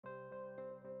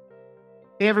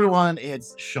Hey everyone,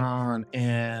 it's Sean,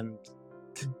 and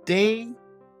today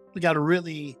we got a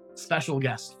really special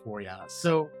guest for you.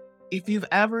 So, if you've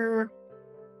ever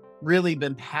really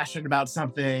been passionate about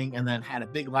something and then had a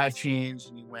big life change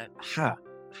and you went,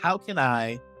 how can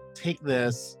I take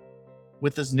this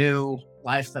with this new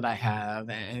life that I have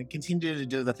and continue to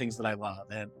do the things that I love?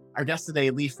 And our guest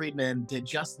today, Lee Friedman, did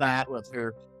just that with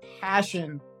her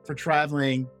passion for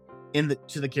traveling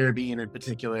to the Caribbean in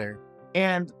particular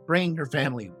and bringing her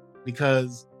family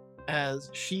because as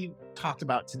she talked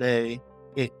about today,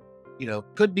 it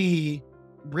could be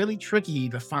really tricky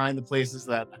to find the places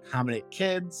that accommodate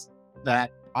kids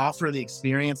that offer the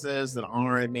experiences that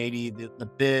aren't maybe the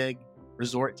big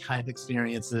resort type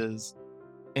experiences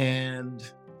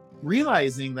and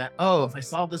realizing that, oh, if I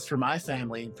solve this for my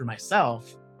family and for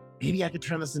myself, maybe I could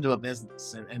turn this into a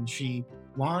business. And she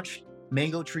launched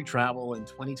Mango Tree Travel in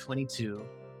 2022.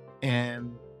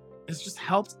 And it's just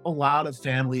helped a lot of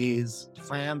families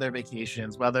plan their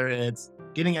vacations, whether it's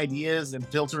getting ideas and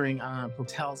filtering on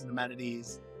hotels and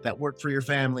amenities that work for your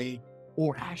family,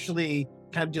 or actually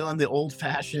kind of doing the old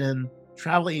fashioned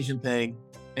travel agent thing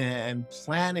and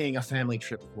planning a family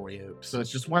trip for you. So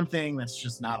it's just one thing that's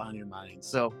just not on your mind.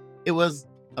 So it was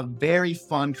a very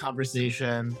fun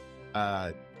conversation.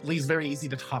 Lee's very easy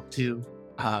to talk to.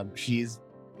 She's,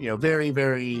 very,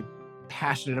 very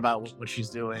passionate about what she's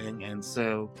doing. And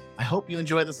so I hope you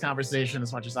enjoyed this conversation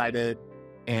as much as I did.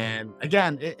 And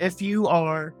again, if you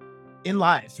are in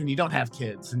life and you don't have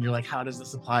kids and you're like, how does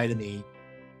this apply to me?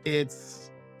 It's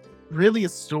really a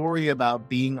story about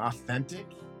being authentic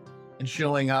and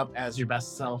showing up as your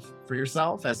best self for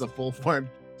yourself as a full formed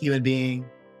human being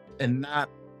and not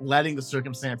letting the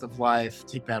circumstance of life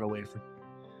take that away from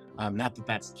you. Not that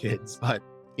that's kids, but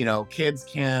kids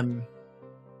can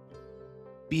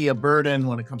be a burden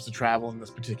when it comes to travel in this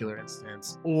particular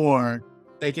instance, or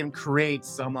they can create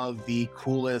some of the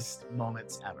coolest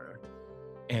moments ever.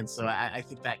 And so I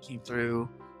think that came through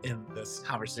in this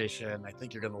conversation. I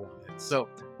think you're going to love it. So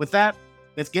with that,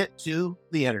 let's get to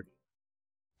the interview.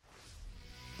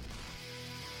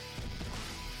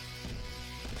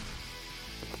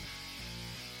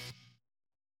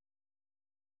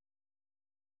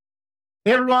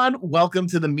 Hey everyone, welcome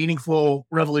to the Meaningful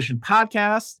Revolution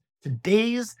podcast.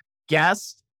 Today's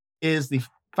guest is the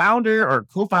founder or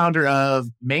co-founder of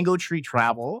Mango Tree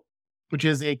Travel, which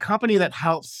is a company that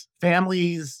helps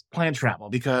families plan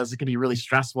travel because it can be really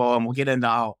stressful, and we'll get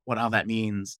into what all that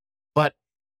means. But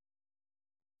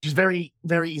she's very,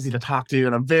 very easy to talk to,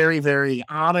 and I'm very, very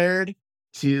honored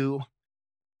to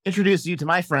introduce you to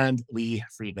my friend, Lee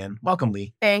Friedman. Welcome,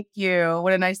 Lee. Thank you.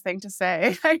 What a nice thing to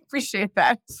say. I appreciate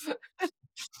that.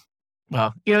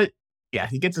 Well, yeah,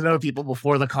 you get to know people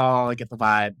before the call. I get the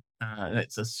vibe.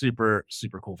 It's a super,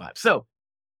 super cool vibe. So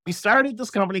we started this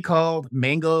company called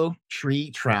Mango Tree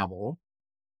Travel.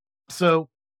 So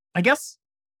I guess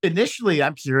initially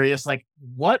I'm curious, like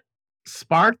what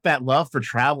sparked that love for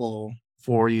travel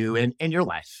for you in your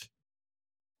life?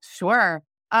 Sure.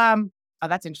 Oh,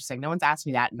 that's interesting. No one's asked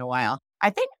me that in a while.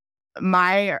 I think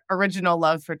my original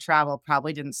love for travel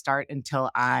probably didn't start until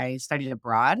I studied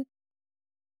abroad.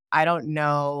 I don't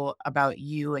know about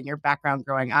you and your background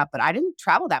growing up, but I didn't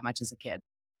travel that much as a kid.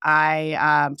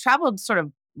 I traveled sort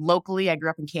of locally. I grew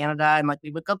up in Canada and like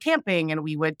we would go camping and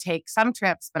we would take some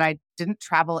trips, but I didn't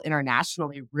travel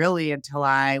internationally really until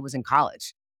I was in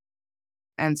college.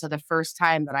 And so the first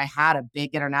time that I had a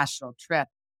big international trip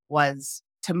was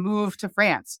to move to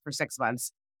France for 6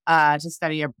 months to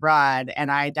study abroad.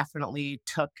 And I definitely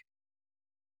took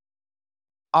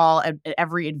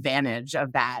every advantage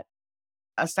of that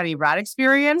a study abroad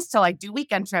experience to like do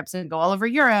weekend trips and go all over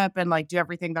Europe and like do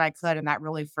everything that I could. And that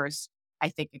really first, I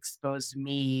think, exposed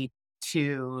me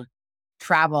to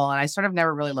travel. And I sort of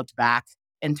never really looked back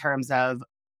in terms of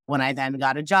when I then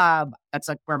got a job. That's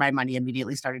like where my money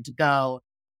immediately started to go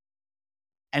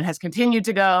and has continued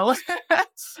to go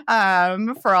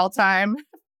for all time.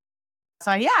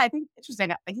 So yeah, I think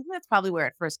interesting. I think that's probably where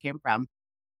it first came from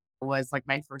was like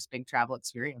my first big travel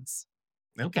experience.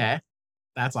 Okay,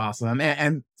 that's awesome.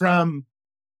 And from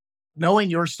knowing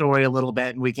your story a little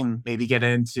bit, and we can maybe get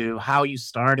into how you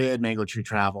started Mango Tree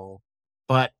Travel,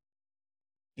 but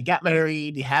you got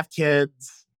married, you have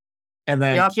kids, and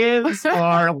then Yep. kids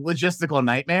are a logistical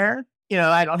nightmare.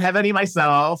 I don't have any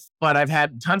myself, but I've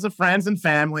had tons of friends and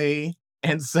family.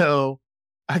 And so,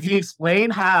 can you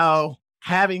explain how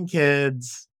having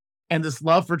kids and this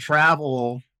love for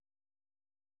travel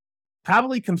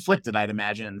probably conflicted, I'd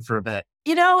imagine, for a bit?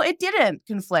 It didn't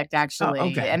conflict Oh, actually.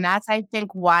 okay. And that's, I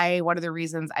think, why one of the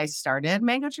reasons I started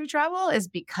Mango Tree Travel is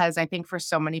because I think for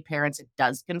so many parents, it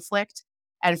does conflict.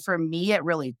 And for me, it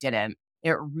really didn't.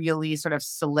 it really sort of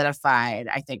solidified,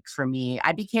 I think, for me.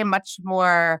 I became much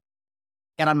more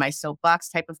get on my soapbox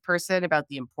type of person about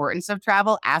the importance of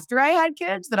travel after I had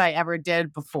kids than I ever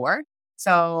did before.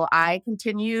 So I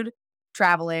continued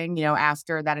traveling,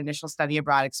 after that initial study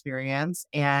abroad experience.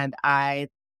 And I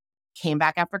came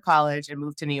back after college and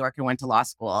moved to New York and went to law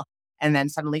school. And then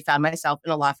suddenly found myself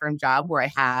in a law firm job where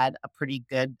I had a pretty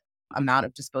good amount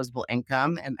of disposable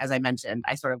income. And as I mentioned,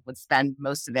 I sort of would spend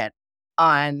most of it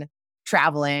on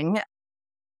traveling.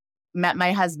 Met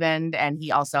my husband, and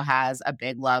he also has a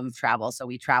big love of travel. So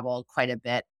we travel quite a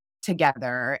bit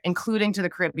together, including to the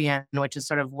Caribbean, which is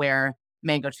sort of where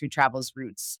Mango Tree Travel's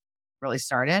roots really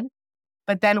started.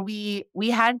 But then we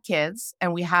had kids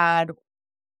and we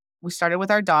started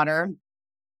with our daughter,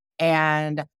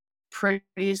 and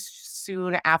pretty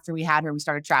soon after we had her, we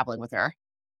started traveling with her.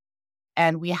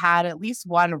 And we had at least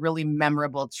one really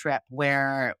memorable trip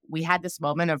where we had this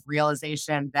moment of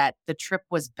realization that the trip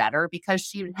was better because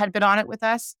she had been on it with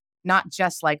us, not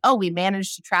just like, oh, we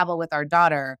managed to travel with our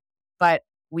daughter, but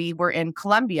we were in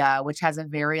Colombia, which has a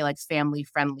very like family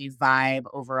friendly vibe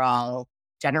overall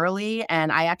generally.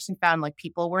 And I actually found like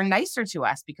people were nicer to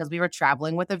us because we were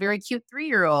traveling with a very cute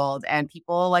 3-year old, and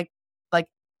people like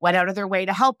went out of their way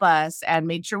to help us and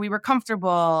made sure we were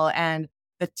comfortable. And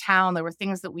the town, there were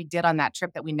things that we did on that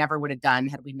trip that we never would have done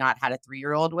had we not had a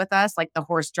 3-year old with us, like the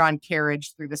horse-drawn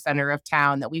carriage through the center of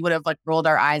town that we would have like rolled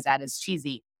our eyes at as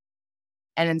cheesy.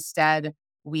 And instead,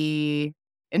 we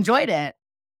enjoyed it.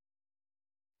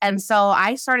 And so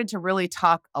I started to really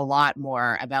talk a lot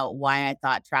more about why I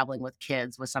thought traveling with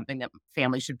kids was something that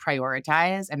families should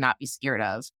prioritize and not be scared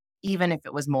of, even if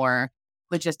it was more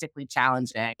logistically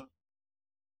challenging.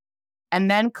 And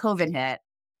then COVID hit,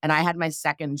 and I had my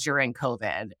second during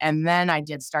COVID. And then I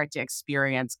did start to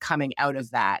experience coming out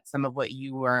of that. Some of what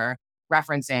you were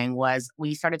referencing was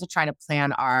we started to try to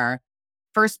plan our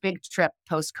first big trip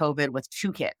post COVID with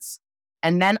 2 kids.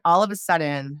 And then all of a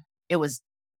sudden, it was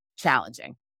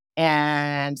challenging.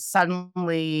 And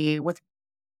suddenly, with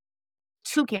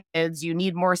 2 kids, you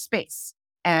need more space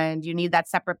and you need that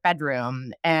separate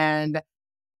bedroom. And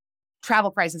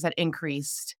travel prices had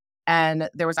increased and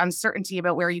there was uncertainty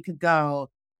about where you could go.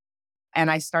 And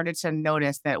I started to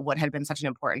notice that what had been such an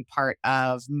important part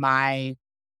of my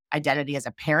identity as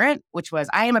a parent, which was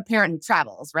I am a parent who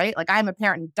travels, right? Like I'm a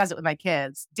parent who does it with my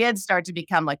kids, did start to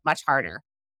become like much harder.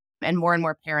 And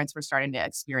more parents were starting to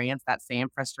experience that same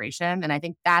frustration. And I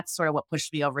think that's sort of what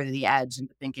pushed me over the edge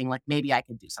into thinking like maybe I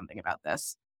could do something about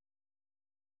this.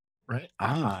 Right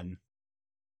on.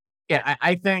 Yeah,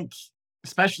 I think,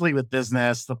 especially with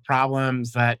business, the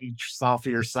problems that you solve for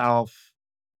yourself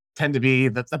tend to be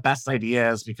the best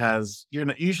ideas because you're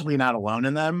usually not alone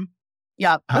in them.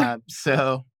 Yep.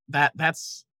 So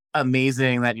that's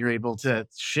amazing that you're able to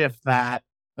shift that.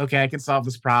 Okay, I can solve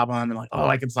this problem, and like, oh,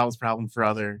 I can solve this problem for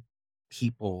other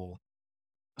people.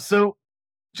 So,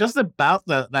 just about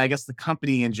I guess the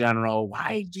company in general.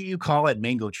 Why do you call it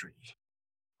Mango Tree?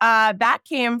 That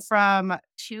came from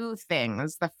 2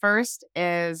 things. The first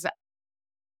is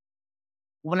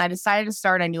when I decided to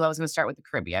start, I knew I was going to start with the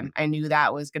Caribbean. I knew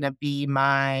that was going to be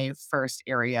my first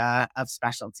area of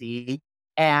specialty.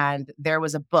 And there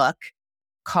was a book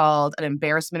called An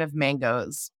Embarrassment of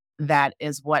Mangoes. That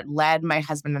is what led my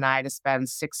husband and I to spend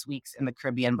 6 weeks in the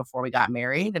Caribbean before we got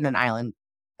married in the island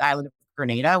of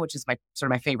Grenada, which is my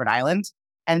sort of my favorite island.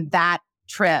 And that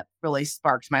trip really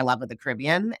sparked my love of the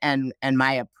Caribbean and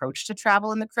my approach to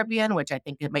travel in the Caribbean, which I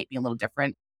think it might be a little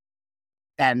different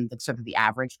than the sort of the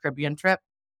average Caribbean trip.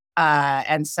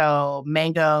 And so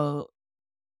Mango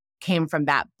came from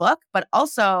that book, but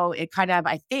also it kind of,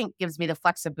 I think, gives me the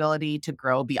flexibility to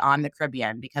grow beyond the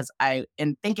Caribbean because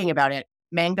in thinking about it,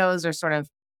 mangoes are sort of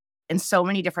in so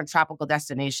many different tropical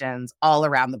destinations all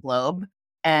around the globe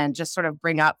and just sort of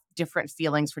bring up different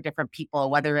feelings for different people,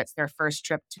 whether it's their first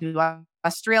trip to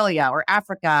Australia or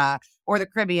Africa or the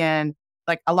Caribbean.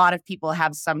 Like a lot of people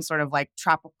have some sort of like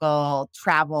tropical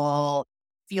travel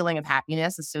feeling of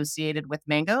happiness associated with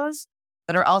mangoes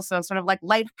that are also sort of like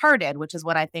lighthearted, which is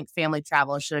what I think family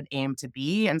travel should aim to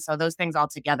be. And so those things all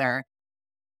together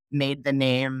made the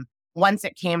name once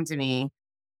it came to me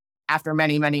after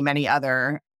many, many, many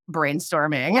other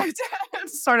brainstorming.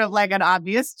 It's sort of like an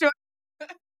obvious choice.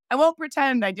 I won't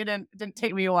pretend it didn't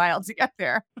take me a while to get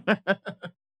there.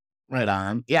 Right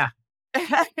on. Yeah,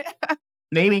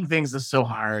 naming things is so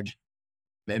hard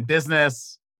in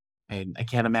business, and I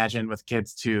can't imagine with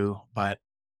kids too. But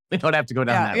we don't have to go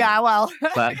down Yeah, that yeah, road. well.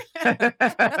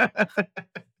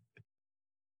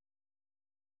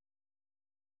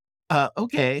 But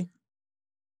okay,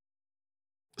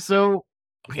 so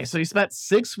Okay, so you spent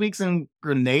 6 weeks in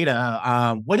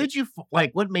Grenada. What did you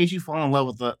like? What made you fall in love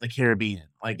with the Caribbean,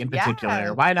 like in particular? Yeah.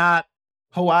 Why not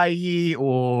Hawaii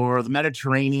or the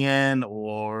Mediterranean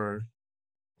or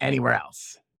anywhere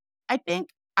else? I think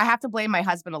I have to blame my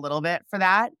husband a little bit for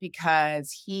that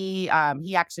because he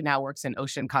actually now works in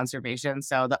ocean conservation.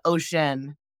 So the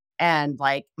ocean and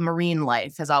like marine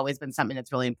life has always been something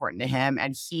that's really important to him.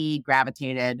 And he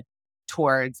gravitated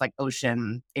towards like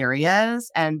ocean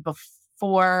areas. And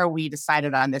before we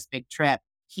decided on this big trip,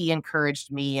 he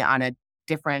encouraged me on a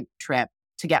different trip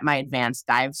to get my advanced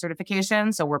dive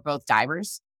certification. So we're both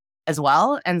divers as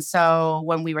well. And so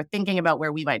when we were thinking about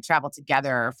where we might travel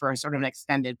together for sort of an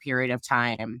extended period of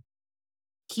time,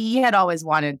 he had always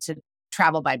wanted to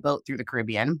travel by boat through the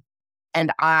Caribbean.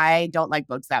 And I don't like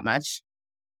boats that much.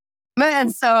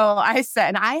 And so I said,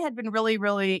 and I had been really,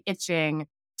 really itching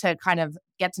to kind of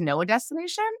get to know a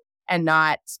destination and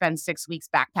not spend 6 weeks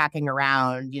backpacking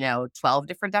around, 12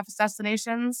 different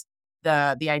destinations.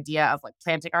 The idea of like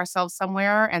planting ourselves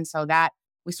somewhere. And so that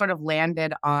we sort of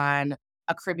landed on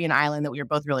a Caribbean island that we were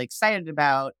both really excited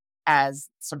about as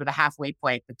sort of the halfway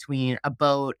point between a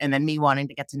boat and then me wanting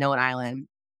to get to know an island.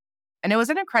 And it was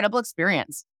an incredible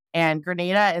experience. And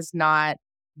Grenada is not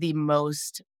the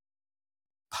most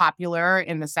popular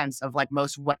in the sense of like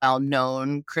most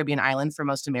well-known Caribbean island for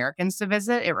most Americans to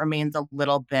visit. It remains a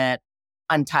little bit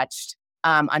untouched,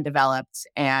 undeveloped,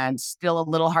 and still a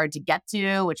little hard to get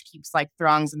to, which keeps like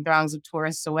throngs and throngs of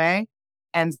tourists away.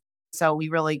 And so we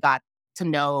really got to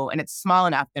know, and it's small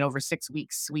enough that over 6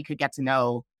 weeks we could get to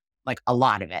know like a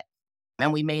lot of it.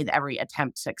 And we made every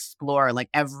attempt to explore like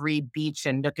every beach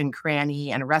and nook and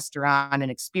cranny and restaurant and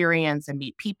experience and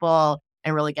meet people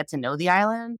and really get to know the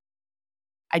island.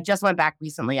 I just went back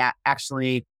recently,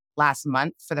 actually last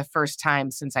month for the first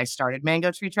time since I started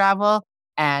Mango Tree Travel.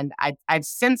 And I've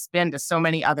since been to so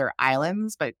many other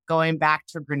islands, but going back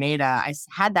to Grenada,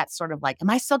 had that sort of like, am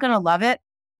I still going to love it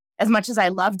as much as I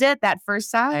loved it that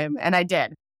first time? And I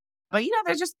did. But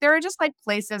there are just like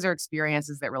places or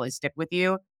experiences that really stick with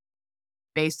you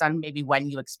based on maybe when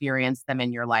you experience them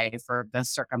in your life or the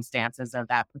circumstances of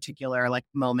that particular like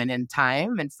moment in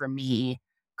time. And for me,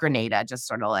 Grenada just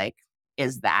sort of like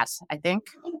is that, I think.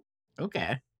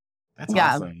 Okay, that's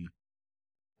Yeah. awesome.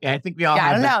 Yeah, I think we all Yeah. I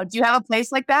have don't that. know. Do you have a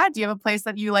place like that? Do you have a place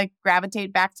that you like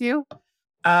gravitate back to?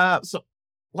 So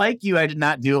like you, I did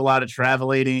not do a lot of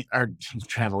travelating or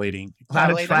travelating, a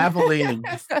lot of Travelating.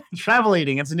 traveling,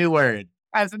 travelating. It's a new word.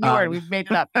 As a new word. Um, We've made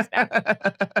it up just now.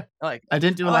 I like it. I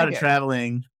didn't do I a lot like of it.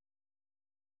 traveling.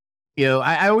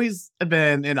 I always have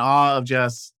been in awe of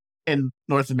just in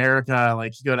North America.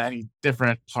 Like you go to any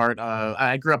different part of.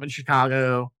 I grew up in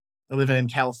Chicago. I live in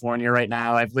California right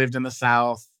now. I've lived in the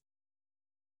South.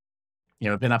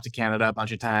 I've been up to Canada a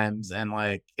bunch of times, and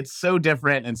like it's so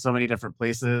different in so many different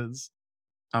places.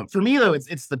 For me though,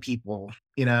 it's the people.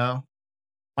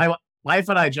 My wife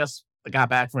and I just got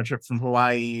back from a trip from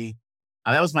Hawaii.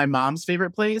 That was my mom's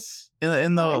favorite place in Oh,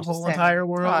 the whole interesting. entire Huh.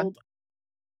 world,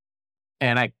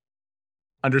 and I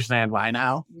understand why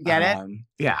now. You get it?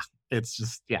 Yeah, it's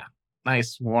just yeah,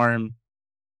 nice, warm.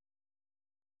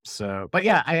 So, but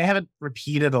yeah, I haven't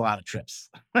repeated a lot of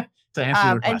trips to answer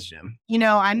your And question.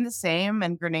 I'm the same.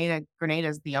 And Grenada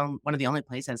is one of the only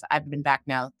places I've been back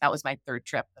now. That was my third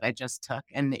trip that I just took.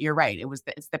 And you're right.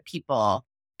 It's the people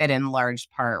that in large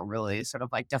part really sort of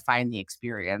like define the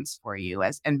experience for you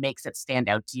as and makes it stand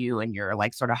out to you and your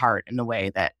like sort of heart in a way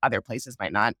that other places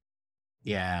might not.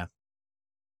 Yeah,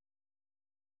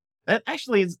 that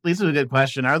actually leads to a good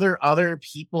question. Are there other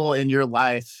people in your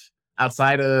life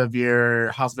outside of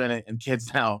your husband and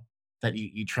kids now that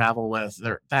you travel with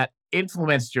that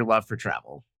influenced your love for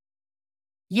travel?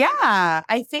 Yeah.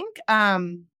 I think I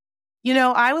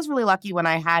was really lucky when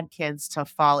I had kids to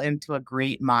fall into a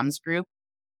great moms group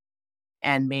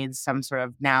and made some sort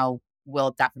of now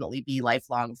will definitely be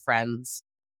lifelong friends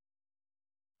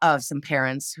of some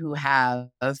parents who have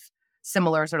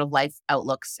similar sort of life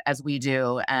outlooks as we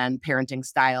do and parenting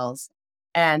styles.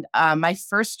 And my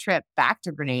first trip back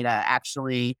to Grenada,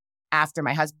 actually, after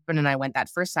my husband and I went that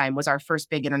first time, was our first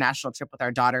big international trip with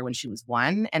our daughter when she was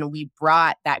 1. And we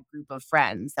brought that group of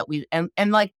friends that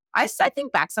and like, I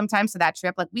think back sometimes to that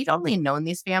trip, like we'd only known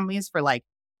these families for like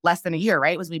less than a year,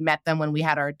 right? Was we met them when we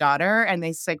had our daughter and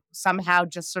they like somehow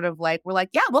just sort of like, we're like,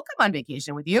 yeah, we'll come on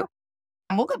vacation with you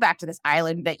and we'll go back to this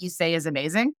island that you say is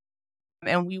amazing.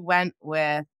 And we went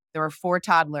with, there were 4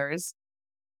 toddlers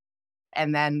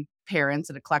and then parents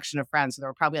and a collection of friends. So there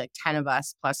were probably like 10 of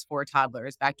us plus 4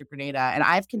 toddlers back to Grenada. And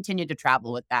I've continued to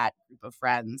travel with that group of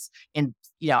friends in,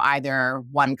 either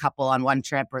one couple on one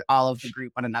trip or all of the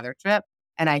group on another trip.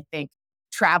 And I think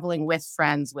traveling with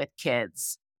friends with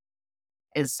kids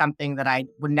is something that I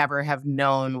would never have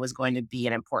known was going to be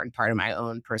an important part of my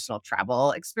own personal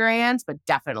travel experience, but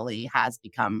definitely has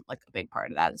become like a big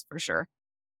part of that is for sure.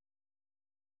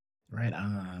 Right.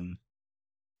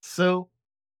 So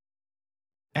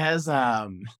as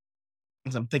um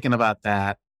as I'm thinking about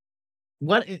that,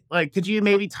 like could you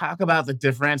maybe talk about the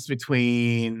difference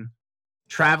between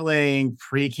traveling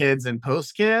pre-kids and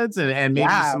post-kids and maybe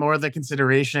Yeah. some more of the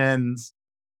considerations.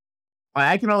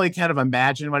 I can only kind of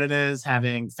imagine what it is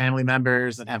having family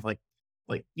members that have like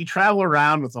you travel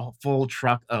around with a full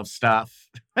truck of stuff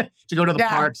to go to the Yeah.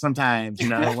 park sometimes,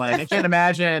 like I can't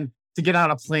imagine to get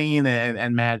on a plane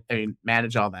and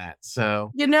manage all that.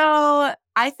 So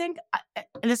I think,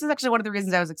 and this is actually one of the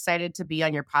reasons I was excited to be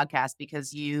on your podcast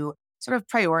because you sort of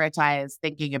prioritize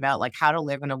thinking about like how to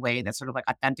live in a way that's sort of like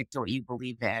authentic to what you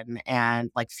believe in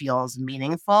and like feels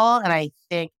meaningful. And I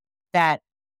think that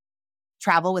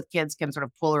travel with kids can sort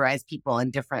of polarize people in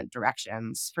different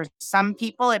directions. For some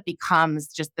people, it becomes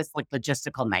just this like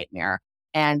logistical nightmare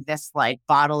and this like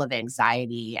bottle of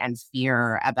anxiety and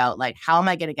fear about like, how am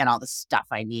I going to get all the stuff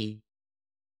I need?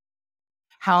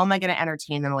 How am I going to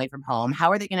entertain them away from home? How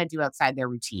are they going to do outside their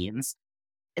routines?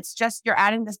 It's just you're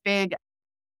adding this big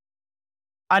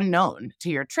unknown to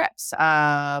your trips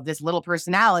of this little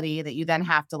personality that you then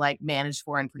have to like manage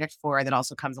for and predict for that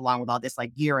also comes along with all this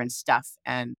like gear and stuff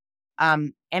and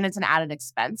it's an added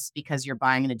expense because you're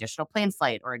buying an additional plane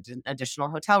flight or an additional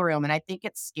hotel room and I think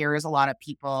it scares a lot of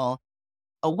people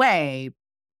away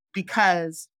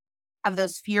because of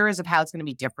those fears of how it's going to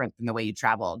be different than the way you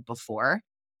traveled before.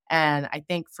 And I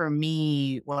think for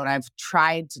me, what I've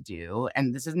tried to do,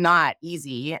 and this is not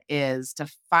easy, is to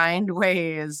find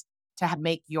ways to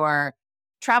make your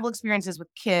travel experiences with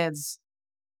kids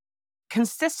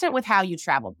consistent with how you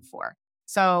traveled before.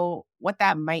 So what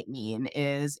that might mean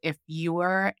is if you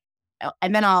were,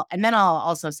 and then I'll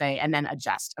also say, and then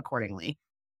adjust accordingly.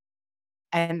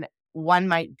 And one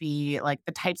might be like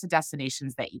the types of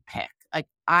destinations that you pick. Like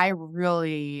I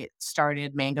really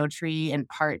started Mango Tree in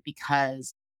part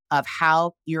because of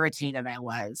how irritated I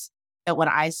was that when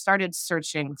I started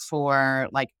searching for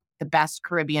like the best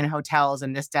Caribbean hotels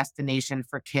in this destination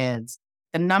for kids,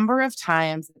 the number of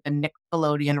times that the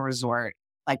Nickelodeon resort,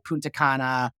 like Punta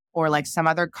Cana, or like some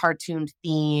other cartoon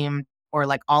theme, or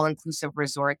like all inclusive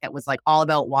resort that was like all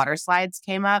about water slides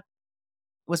came up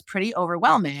was pretty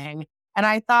overwhelming. And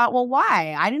I thought, well,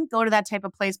 why? I didn't go to that type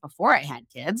of place before I had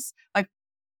kids. Like,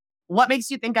 what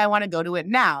makes you think I want to go to it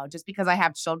now? Just because I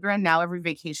have children, now every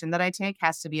vacation that I take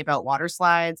has to be about water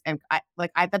slides. And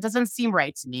that doesn't seem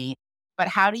right to me. But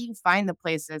how do you find the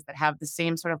places that have the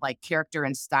same sort of like character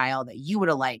and style that you would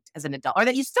have liked as an adult or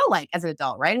that you still like as an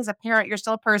adult, right? As a parent, you're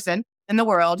still a person in the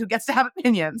world who gets to have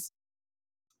opinions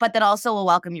but that also will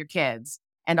welcome your kids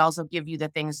and also give you the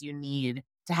things you need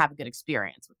to have a good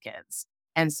experience with kids.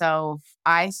 And so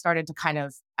I started to kind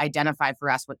of identify for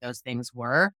us what those things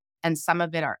were. And some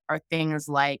of it are things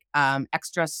like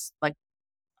extras, like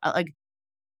a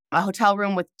hotel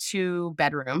room with 2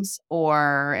 bedrooms,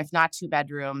 or if not 2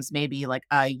 bedrooms, maybe like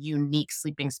a unique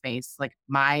sleeping space. Like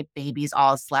my babies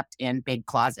all slept in big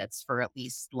closets for at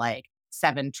least like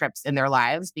 7 trips in their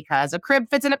lives because a crib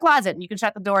fits in a closet and you can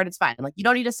shut the door and it's fine. Like you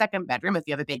don't need a second bedroom if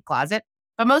you have a big closet.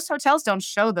 But most hotels don't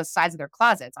show the size of their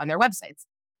closets on their websites.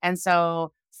 And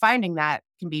so finding that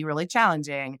can be really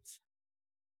challenging.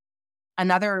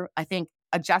 Another, I think,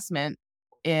 adjustment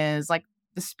is like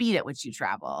the speed at which you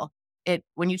travel. It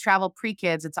when you travel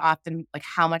pre-kids, it's often like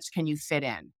how much can you fit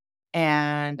in?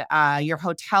 And your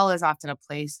hotel is often a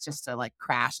place just to like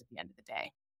crash at the end of the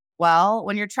day. Well,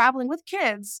 when you're traveling with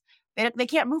kids, they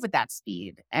can't move at that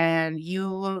speed. And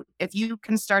if you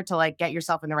can start to like get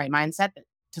yourself in the right mindset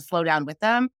to slow down with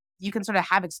them, you can sort of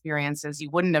have experiences you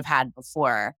wouldn't have had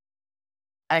before.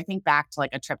 I think back to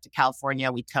like a trip to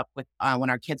California we took with when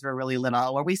our kids were really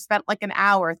little, where we spent like an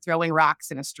hour throwing rocks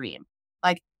in a stream.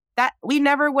 Like that, we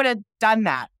never would have done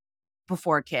that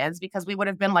before kids because we would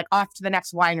have been like off to the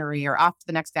next winery or off to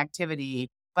the next activity.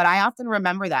 But I often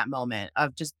remember that moment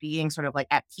of just being sort of like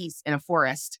at peace in a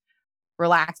forest,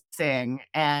 relaxing.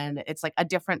 And it's like a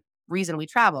different reason we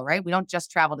travel, right? We don't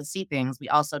just travel to see things, we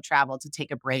also travel to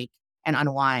take a break and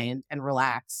unwind and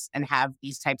relax and have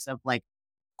these types of like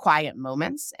quiet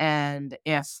moments. And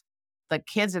if the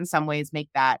kids in some ways make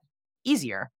that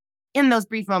easier in those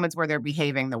brief moments where they're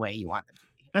behaving the way you want them to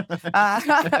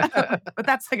behave. But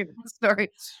that's like a different story.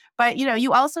 But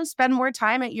you also spend more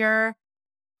time at your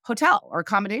hotel or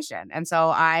accommodation. And so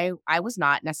I was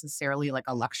not necessarily like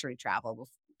a luxury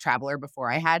traveler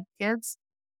before I had kids.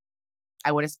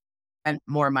 I would have spent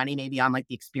more money maybe on like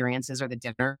the experiences or the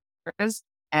dinners.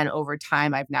 And over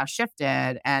time, I've now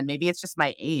shifted, and maybe it's just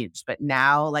my age, but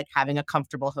now like having a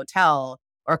comfortable hotel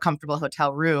or a comfortable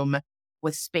hotel room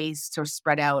with space to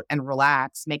spread out and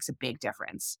relax makes a big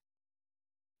difference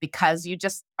because you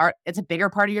just are, it's a bigger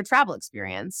part of your travel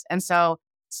experience. And so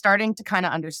starting to kind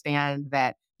of understand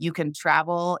that you can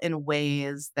travel in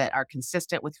ways that are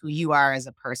consistent with who you are as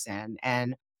a person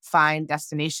and find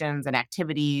destinations and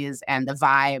activities and the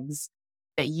vibes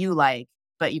that you like,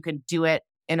 but you can do it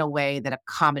in a way that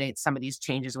accommodates some of these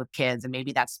changes with kids. And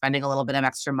maybe that's spending a little bit of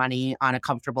extra money on a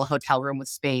comfortable hotel room with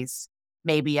space.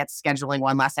 Maybe it's scheduling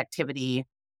one less activity,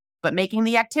 but making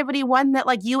the activity one that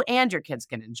like you and your kids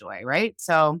can enjoy, right?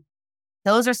 So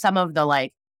those are some of the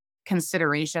like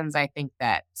considerations I think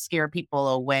that scare people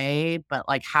away, but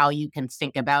like how you can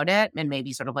think about it and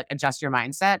maybe sort of like adjust your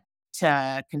mindset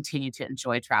to continue to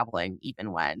enjoy traveling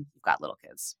even when you've got little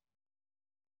kids.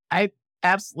 I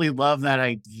absolutely love that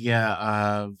idea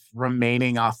of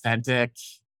remaining authentic.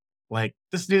 Like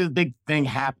this new big thing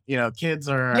happen, kids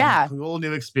are a Yeah, cool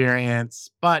new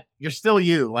experience, but you're still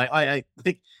you. Like I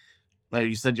think, like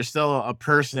you said, you're still a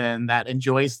person that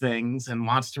enjoys things and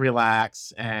wants to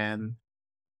relax. And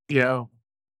you know,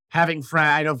 having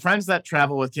I know friends that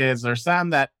travel with kids. There's some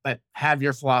that have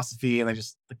your philosophy, and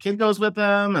the kid goes with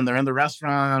them, and they're in the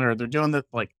restaurant or they're doing the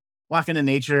like walking in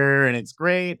nature, and it's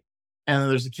great. And then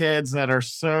there's the kids that are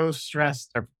so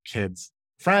stressed, or friends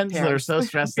that are parents. so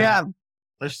stressed Yeah. out.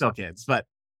 They're still kids, but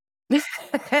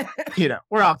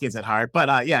we're all kids at heart.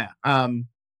 But yeah,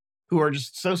 who are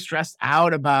just so stressed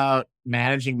out about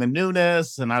managing the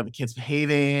newness and are the kids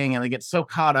behaving, and they get so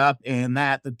caught up in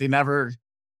that they never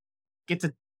get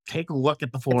to take a look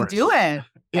at the Get to do forest. it.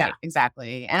 Yeah. Right,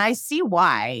 exactly. And I see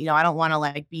why. I don't wanna,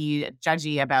 like, be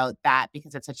judgy about that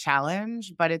because it's a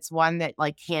challenge, but it's one that,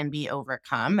 like, can be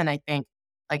overcome, and I think,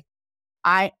 like,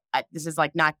 I this is,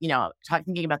 like, not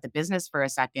thinking about the business for a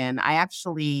second, I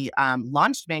actually,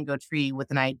 launched Mango Tree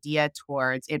with an idea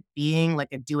towards it being, like,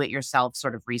 a do-it-yourself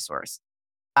sort of resource.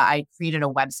 I created a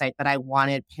website that I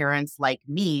wanted parents like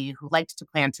me who liked to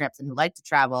plan trips and who liked to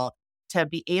travel to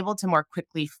be able to more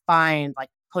quickly find like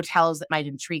hotels that might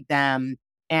intrigue them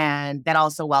and that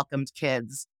also welcomed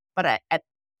kids. But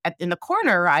in the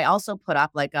corner, I also put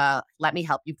up like a let me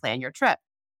help you plan your trip.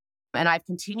 And I've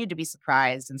continued to be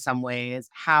surprised in some ways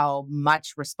how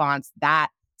much response that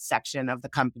section of the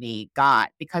company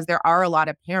got because there are a lot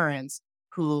of parents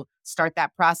who start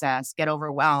that process, get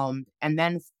overwhelmed, and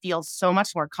then feel so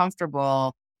much more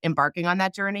comfortable embarking on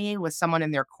that journey with someone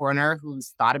in their corner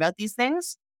who's thought about these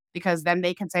things because then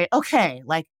they can say, okay,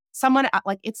 like someone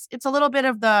like it's a little bit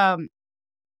of the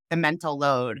mental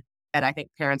load that I think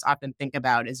parents often think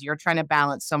about is you're trying to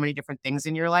balance so many different things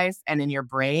in your life and in your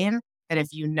brain that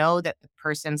if you know that the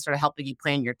person sort of helping you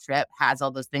plan your trip has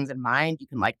all those things in mind, you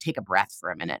can like take a breath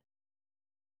for a minute.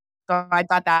 So I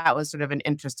thought that was sort of an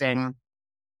interesting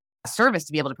service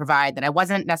to be able to provide that I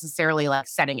wasn't necessarily like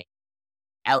setting it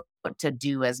out to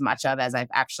do as much of as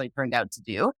I've actually turned out to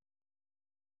do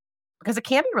because it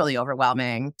can be really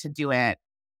overwhelming to do it,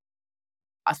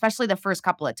 especially the first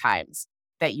couple of times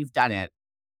that you've done it.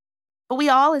 But we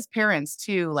all as parents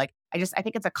too, like I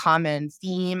think it's a common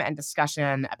theme and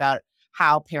discussion about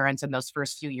how parents in those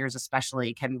first few years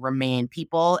especially can remain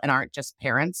people and aren't just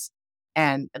parents.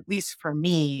 And at least for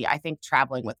me, I think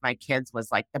traveling with my kids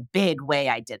was like the big way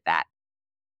I did that.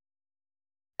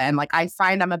 And like I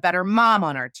find I'm a better mom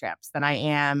on our trips than I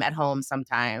am at home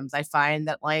sometimes. I find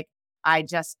that like I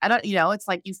don't, it's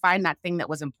like you find that thing that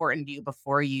was important to you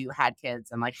before you had kids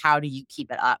and like how do you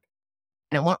keep it up?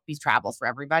 And it won't be travel for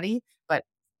everybody, but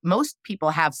most people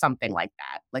have something like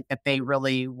that they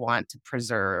really want to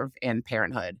preserve in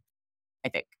parenthood, I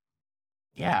think.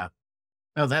 Yeah.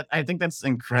 No, that I think that's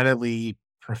incredibly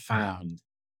profound.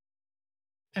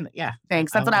 And yeah,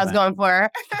 Thanks. I That's what love I was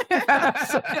that.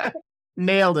 going for.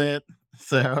 Nailed it.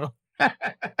 So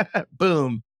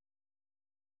boom.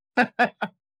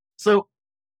 So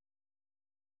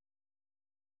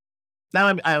now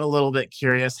I'm a little bit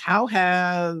curious. How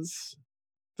has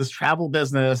this travel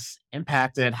business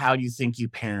impacted how you think you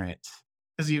parent?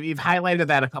 Because you've highlighted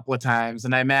that a couple of times,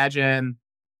 and I imagine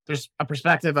there's a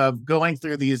perspective of going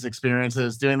through these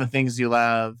experiences, doing the things you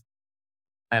love.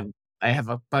 And I have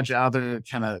a bunch of other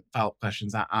kind of follow-up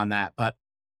questions on that. But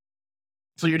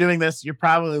so you're doing this, you're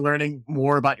probably learning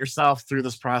more about yourself through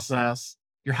this process.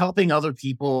 You're helping other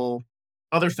people,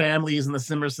 other families in the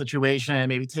similar situation,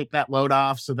 maybe take that load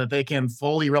off so that they can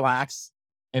fully relax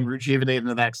and rejuvenate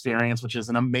into that experience, which is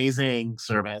an amazing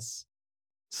service.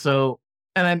 So,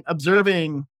 and I'm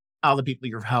observing all the people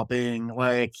you're helping.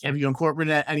 Like, have you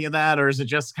incorporated any of that, or is it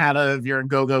just kind of you're in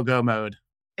go, go, go mode?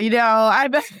 I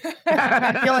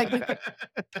feel like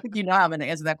how I'm going to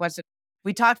answer that question.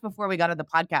 We talked before we got on the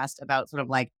podcast about sort of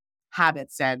like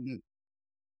habits, and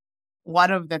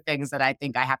one of the things that I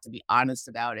think I have to be honest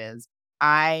about is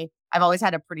I've always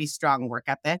had a pretty strong work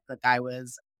ethic. Like I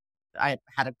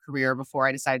had a career before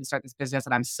I decided to start this business,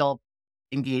 and I'm still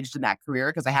engaged in that career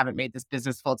because I haven't made this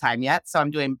business full time yet. So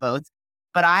I'm doing both.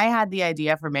 But I had the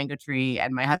idea for Mango Tree,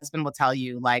 and my husband will tell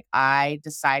you, like, I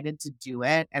decided to do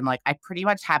it. And like, I pretty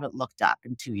much haven't looked up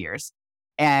in 2 years.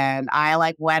 And I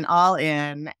like went all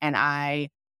in, and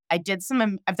I've done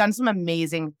some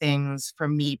amazing things for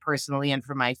me personally and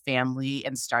for my family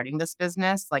in starting this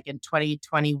business. Like in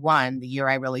 2021, the year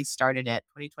I really started it,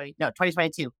 2020, no,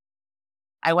 2022.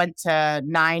 I went to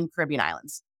 9 Caribbean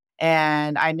islands,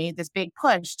 and I made this big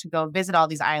push to go visit all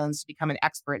these islands to become an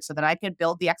expert so that I could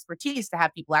build the expertise to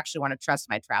have people actually want to trust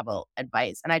my travel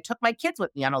advice. And I took my kids with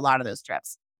me on a lot of those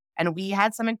trips. And we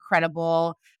had some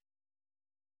incredible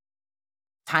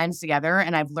times together,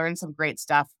 and I've learned some great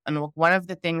stuff. And one of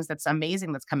the things that's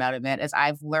amazing that's come out of it is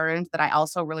I've learned that I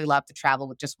also really love to travel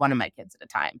with just one of my kids at a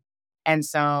time. And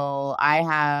so I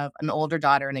have an older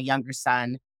daughter and a younger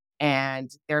son, and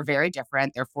they're very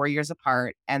different. They're 4 years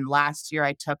apart. And last year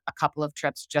I took a couple of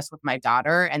trips just with my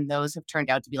daughter, and those have turned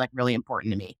out to be like really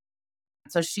important to me.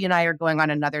 So she and I are going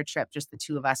on another trip, just the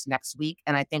two of us next week.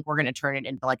 And I think we're going to turn it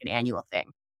into like an annual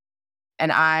thing.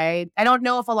 And I don't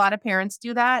know if a lot of parents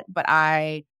do that, but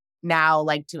I now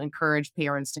like to encourage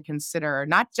parents to consider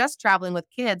not just traveling with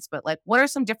kids, but like what are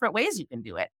some different ways you can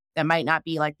do it that might not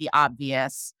be like the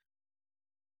obvious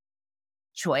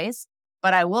choice.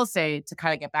 But I will say, to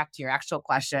kind of get back to your actual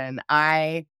question,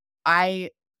 I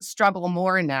struggle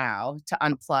more now to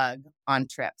unplug on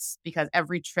trips because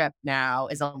every trip now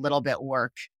is a little bit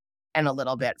work and a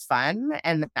little bit fun.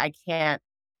 And I can't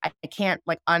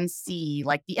like unsee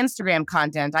like the Instagram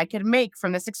content I could make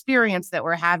from this experience that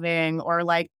we're having, or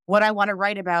like what I want to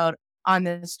write about on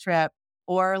this trip,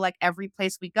 or like every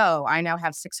place we go. I now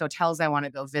have 6 hotels I want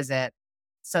to go visit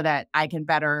so that I can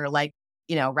better like,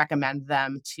 recommend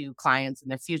them to clients in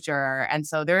the future. And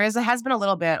so has been a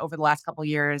little bit over the last couple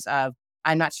years of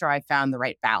I'm not sure I found the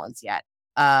right balance yet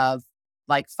of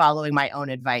like following my own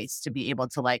advice to be able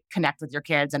to like connect with your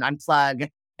kids and unplug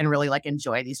and really like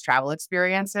enjoy these travel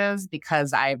experiences,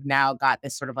 because I've now got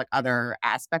this sort of like other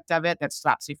aspect of it that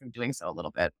stops me from doing so a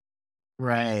little bit.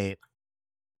 Right.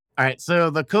 All right. So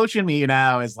the coach in me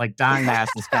now is like dying to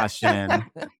ask this question.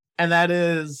 And that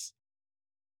is,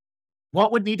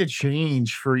 what would need to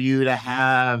change for you to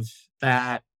have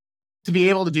that, to be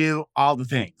able to do all the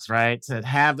things, right? To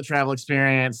have the travel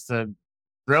experience, to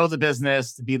grow the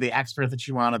business, to be the expert that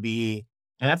you want to be.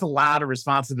 And that's a lot of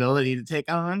responsibility to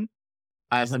take on.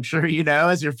 As I'm sure you know,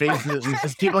 as your face,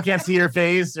 as people can't see your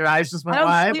face, your eyes just went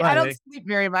wide. I don't Like, sleep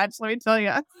very much, let me tell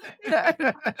you.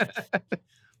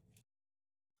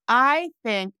 I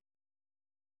think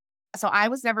so. I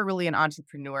was never really an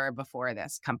entrepreneur before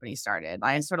this company started.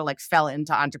 I sort of like fell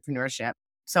into entrepreneurship.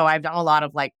 So I've done a lot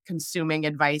of like consuming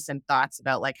advice and thoughts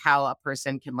about like how a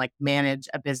person can like manage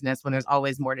a business when there's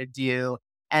always more to do.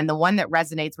 And the one that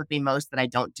resonates with me most that I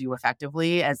don't do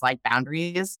effectively is like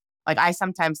boundaries. Like I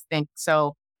sometimes think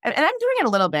so, and I'm doing it a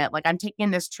little bit. Like I'm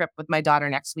taking this trip with my daughter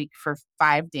next week for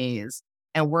 5 days,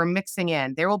 and we're mixing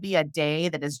in. There will be a day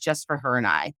that is just for her and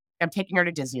I. I'm taking her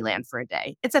to Disneyland for a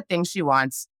day. It's a thing she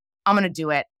wants. I'm going to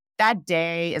do it. That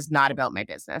day is not about my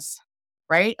business.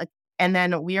 Right. Like, and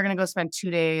then we are going to go spend 2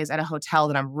 days at a hotel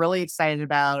that I'm really excited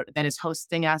about that is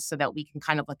hosting us so that we can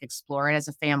kind of like explore it as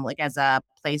a family, like as a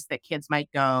place that kids might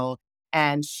go.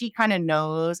 And she kind of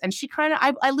knows, and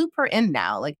I loop her in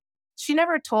now. Like she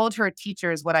never told her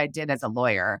teachers what I did as a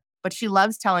lawyer, but she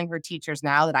loves telling her teachers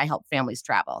now that I help families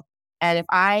travel. And if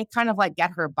I kind of like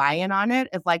get her buy-in on it,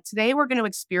 it's like today we're going to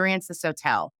experience this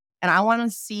hotel. And I want to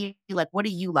see like, what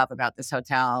do you love about this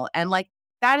hotel? And like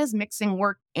that is mixing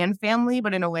work and family,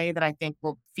 but in a way that I think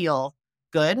will feel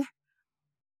good.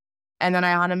 And then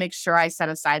I want to make sure I set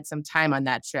aside some time on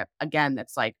that trip. Again,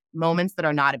 that's like moments that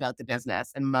are not about the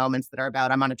business and moments that are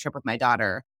about I'm on a trip with my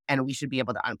daughter and we should be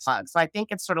able to unplug. So I think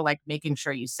it's sort of like making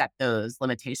sure you set those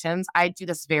limitations. I do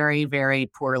this very, very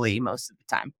poorly most of the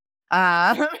time.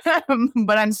 Uh,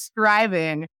 but I'm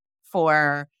striving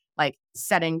for like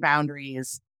setting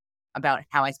boundaries about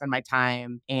how I spend my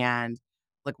time and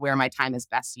like where my time is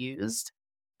best used.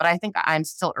 But I think I'm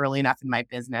still early enough in my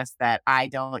business that I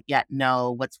don't yet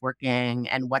know what's working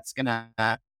and what's going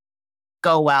to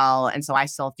go well. And so I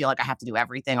still feel like I have to do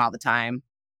everything all the time.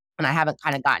 And I haven't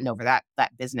kind of gotten over that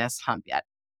business hump yet,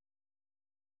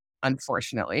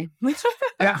 unfortunately.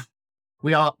 yeah,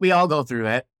 we all go through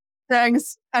it.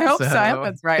 Thanks. I hope so. I hope So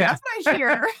that's right. yeah. That's what I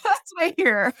hear. That's what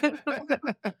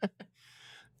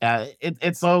I hear.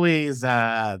 It's always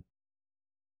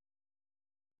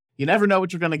you never know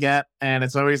what you're gonna get, and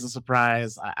it's always a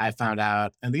surprise. I found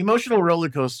out, and the emotional roller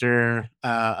coaster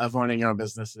of owning your own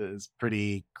business is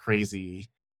pretty crazy.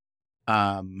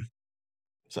 Um,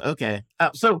 so okay,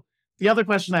 so the other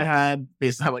question I had,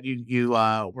 based on what you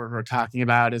were talking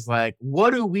about, is like,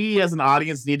 what do we as an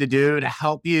audience need to do to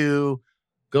help you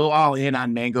go all in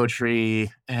on Mango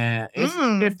Tree? And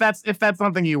Mm, if that's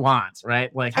something you want,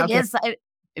 right? Like, how it can is.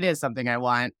 It is something I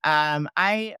want.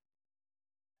 I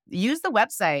use the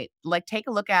website, like take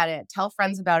a look at it, tell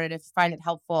friends about it if you find it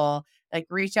helpful, like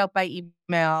reach out by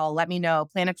email, let me know,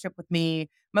 plan a trip with me.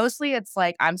 Mostly it's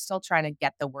like I'm still trying to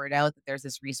get the word out that there's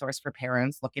this resource for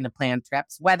parents looking to plan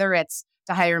trips, whether it's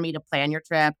to hire me to plan your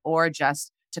trip or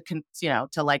just to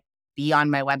to like be on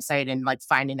my website and like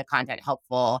finding the content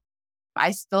helpful.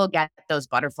 I still get those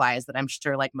butterflies that I'm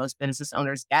sure like most business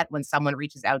owners get when someone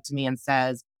reaches out to me and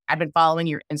says, I've been following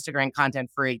your Instagram content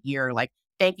for a year. Like,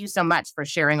 thank you so much for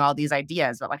sharing all these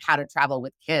ideas about like how to travel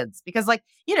with kids. Because like,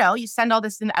 you send all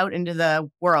this out into the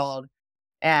world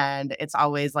and it's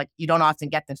always like you don't often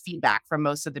get the feedback from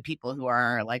most of the people who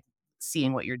are like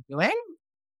seeing what you're doing.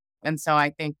 And so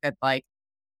I think that like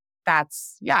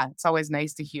yeah, it's always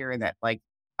nice to hear that like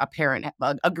a parent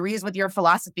agrees with your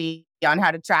philosophy on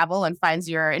how to travel and finds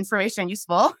your information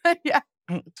useful. Yeah.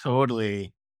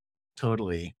 totally,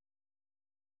 totally.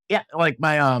 Yeah, like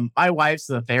my wife's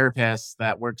a therapist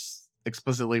that works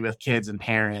explicitly with kids and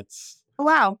parents.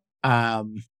 Wow.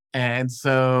 Um, and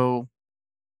so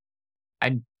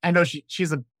I know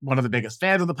she's one of the biggest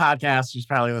fans of the podcast. She's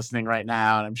probably listening right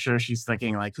now, and I'm sure she's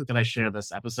thinking like, who can I share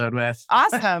this episode with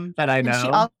Awesome. that I And she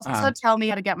know? also tell me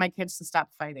how to get my kids to stop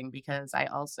fighting because I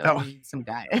also Oh, need some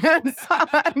guidance.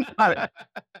 I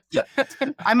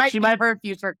might she be might. her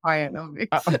future client. That'll be-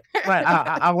 Right,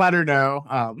 I'll let her know.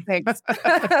 Thanks.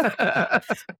 But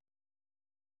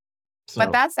So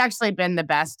that's actually been the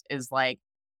best is like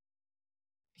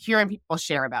hearing people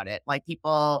share about it. Like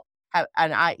people have,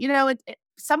 and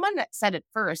someone that said it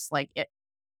first, like it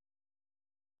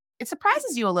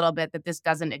surprises you a little bit that this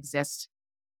doesn't exist.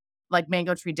 Like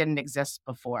Mango Tree didn't exist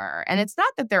before. And it's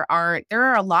not that there are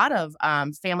a lot of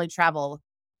family travel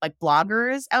like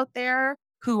bloggers out there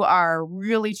who are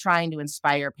really trying to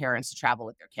inspire parents to travel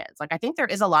with their kids. Like I think there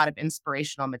is a lot of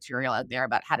inspirational material out there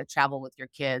about how to travel with your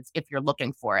kids if you're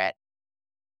looking for it.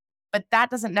 But that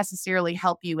doesn't necessarily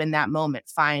help you in that moment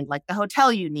find like the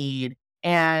hotel you need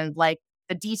and like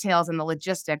the details and the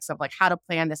logistics of like how to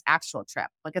plan this actual trip.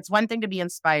 Like it's one thing to be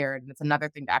inspired and it's another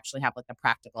thing to actually have like the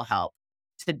practical help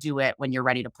to do it when you're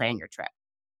ready to plan your trip.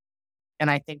 And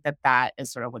I think that that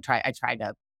is sort of I try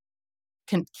to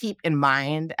keep in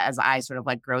mind as I sort of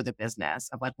like grow the business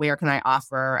of like where can I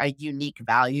offer a unique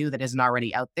value that isn't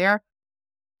already out there,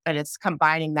 and it's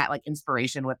combining that like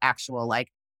inspiration with actual like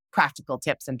practical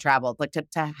tips and travel, like to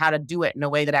how to do it in a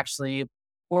way that actually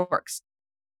works.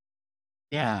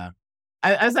 yeah,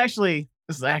 this actually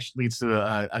leads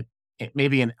to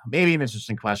maybe an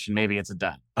interesting question. Maybe it's a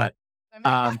done, but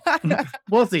um,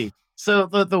 we'll see. So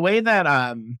the way that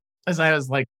as I was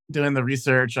like doing the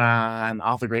research on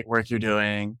all the great work you're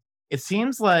doing, it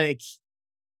seems like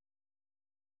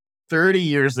 30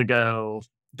 years ago,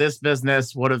 this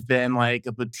business would have been like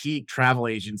a boutique travel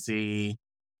agency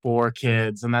for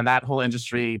kids. And then that whole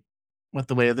industry went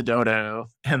the way of the dodo.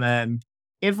 And then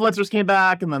influencers came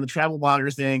back, and then the travel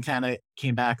bloggers thing kind of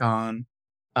came back on.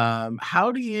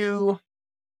 How do you,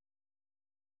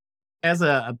 as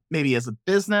a maybe as a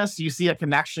business, you see a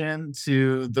connection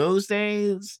to those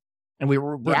days? And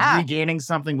we're Yeah. regaining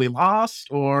something we lost,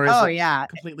 or is Oh it yeah.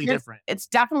 completely different? It's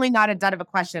definitely not a dud of a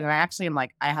question. And I actually am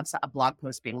like, I have a blog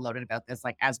post being loaded about this,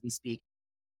 like as we speak.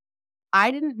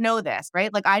 I didn't know this,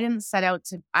 right? Like I didn't set out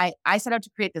to I set out to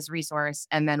create this resource.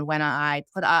 And then when I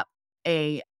put up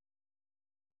a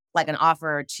like an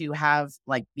offer to have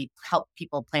like help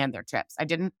people plan their trips. I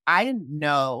didn't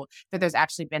know that there's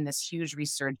actually been this huge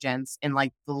resurgence in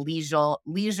like the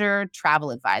leisure travel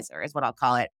advisor is what I'll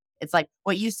call it. It's like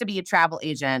what used to be a travel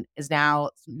agent is now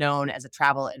known as a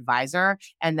travel advisor,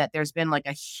 and that there's been like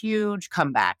a huge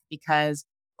comeback because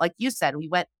like you said,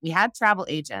 we had travel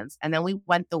agents and then we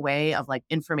went the way of like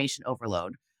information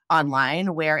overload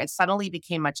online where it suddenly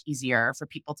became much easier for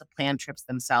people to plan trips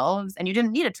themselves and you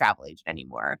didn't need a travel agent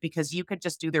anymore because you could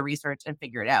just do the research and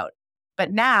figure it out.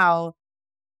 But now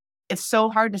it's so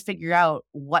hard to figure out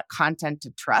what content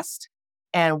to trust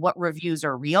and what reviews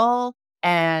are real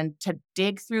And to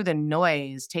dig through the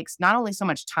noise takes not only so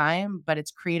much time, but it's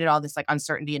created all this like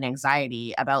uncertainty and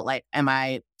anxiety about like, am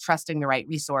I trusting the right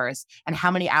resource? And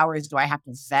how many hours do I have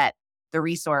to vet the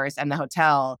resource and the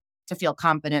hotel to feel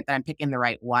confident that I'm picking the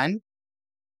right one?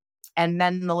 And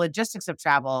then the logistics of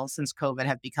travel since COVID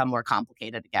have become more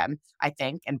complicated again, I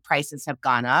think, and prices have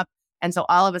gone up. And so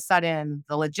all of a sudden,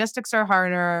 the logistics are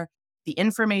harder. The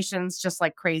information's just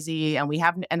like crazy. And we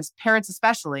have, and as parents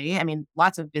especially, I mean,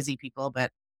 lots of busy people,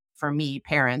 but for me,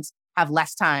 parents have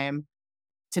less time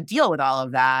to deal with all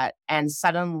of that. And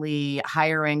suddenly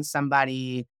hiring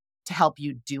somebody to help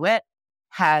you do it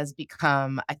has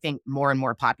become, I think, more and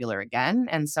more popular again.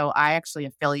 And so I actually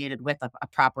affiliated with a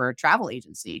proper travel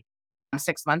agency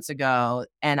 6 months ago.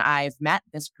 And I've met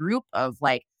this group of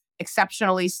like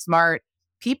exceptionally smart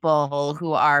people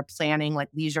who are planning like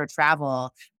leisure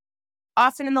travel,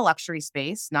 often in the luxury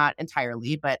space, not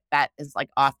entirely, but that is like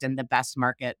often the best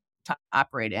market to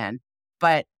operate in.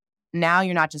 But now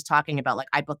you're not just talking about like,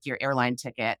 I booked your airline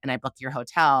ticket and I booked your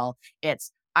hotel.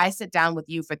 It's, I sit down with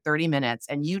you for 30 minutes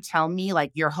and you tell me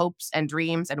like your hopes and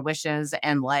dreams and wishes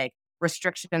and like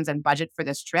restrictions and budget for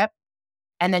this trip.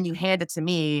 And then you hand it to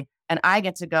me and I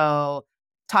get to go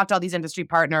talk to all these industry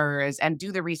partners and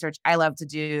do the research I love to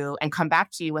do and come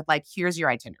back to you with like, here's your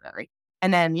itinerary.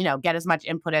 And then, get as much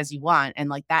input as you want. And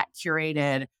like that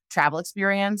curated travel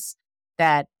experience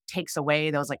that takes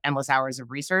away those like endless hours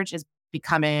of research is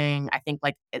becoming, I think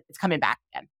like it's coming back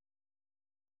again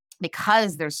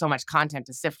because there's so much content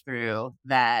to sift through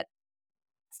that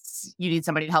you need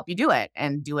somebody to help you do it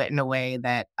and do it in a way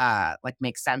that like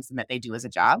makes sense and that they do as a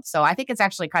job. So I think it's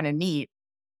actually kind of neat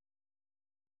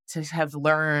to have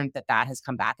learned that that has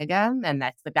come back again, and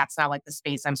that's now, like, the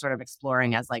space I'm sort of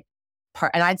exploring as, like,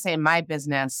 part and I'd say my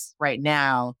business right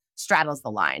now straddles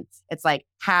the line. It's, like,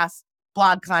 half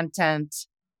blog content,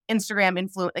 Instagram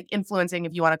influencing,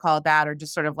 if you wanna call it that, or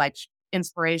just sort of, like,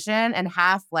 inspiration, and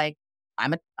half, like,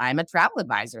 I'm a travel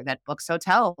advisor that books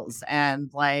hotels and,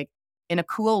 like, in a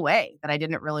cool way that I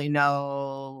didn't really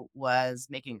know was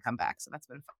making a comeback, so that's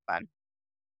been fun.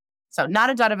 So, not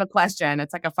a ton of a question,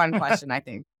 it's, like, a fun question, I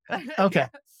think. Okay.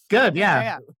 Good. Yeah.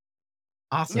 Yeah,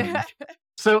 Awesome. yeah.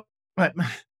 So, but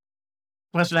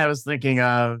question I was thinking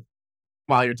of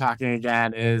while you're talking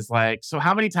again is like, so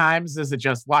how many times is it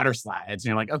just water slides? And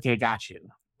you're like, okay, got you.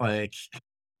 Like,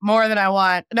 More than I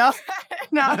want. No,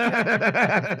 no.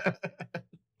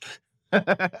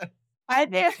 I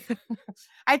think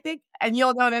I think and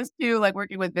you'll know this too, like,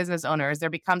 working with business owners, there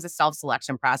becomes a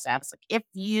self-selection process. Like, if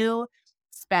you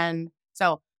spend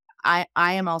so I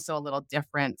am also a little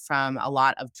different from a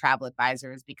lot of travel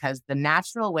advisors because the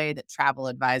natural way that travel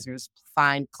advisors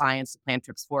find clients to plan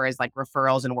trips for is, like,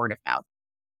 referrals and word of mouth.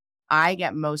 I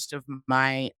get most of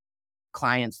my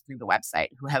clients through the website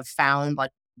who have found like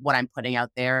what I'm putting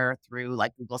out there through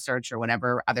like Google search or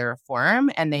whatever other form.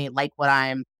 And they like what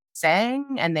I'm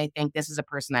saying and they think this is a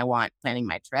person I want planning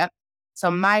my trip.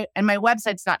 So my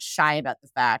website's not shy about the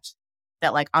fact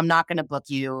that like I'm not gonna book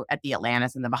you at the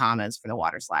Atlantis in the Bahamas for the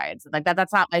water slides. Like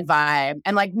that's not my vibe.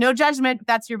 And like no judgment if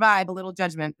that's your vibe, a little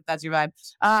judgment if that's your vibe.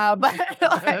 But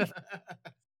like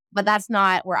but that's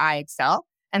not where I excel.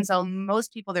 And so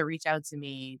most people that reach out to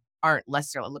me aren't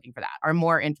necessarily looking for that, are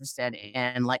more interested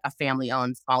in like a family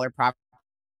owned smaller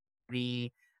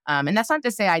property. And that's not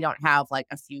to say I don't have like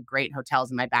a few great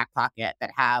hotels in my back pocket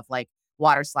that have like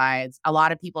water slides. A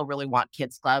lot of people really want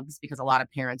kids clubs because a lot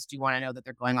of parents do want to know that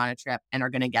they're going on a trip and are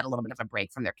going to get a little bit of a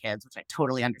break from their kids, which I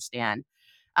totally understand.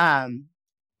 Um,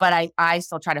 but I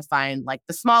still try to find like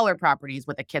the smaller properties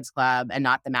with a kids club and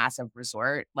not the massive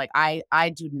resort. Like I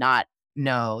do not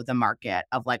know the market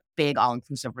of like big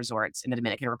all-inclusive resorts in the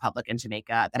Dominican Republic and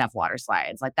Jamaica that have water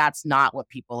slides. Like that's not what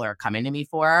people are coming to me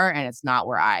for and it's not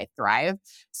where I thrive.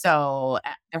 So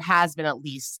there has been at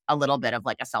least a little bit of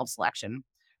like a self-selection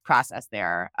process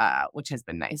there, which has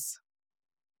been nice.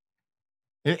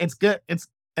 It's good. It's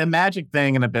a magic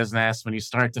thing in a business when you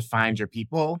start to find your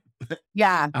people.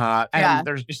 Yeah. And Yeah.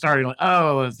 there's you starting like,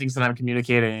 oh, the things that I'm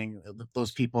communicating,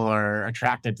 those people are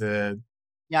attracted to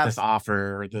Yep. this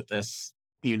offer, this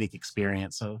unique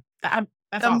experience. So that's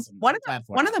awesome. One I'm of the glad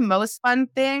for one of you. the most fun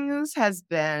things has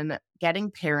been getting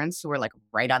parents who are, like,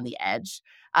 right on the edge.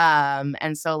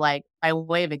 And so, like, by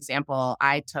way of example,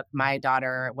 I took my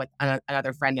daughter with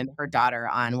another friend and her daughter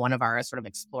on one of our sort of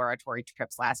exploratory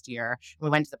trips last year. We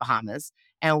went to the Bahamas,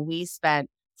 and we spent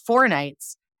 4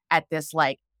 nights at this,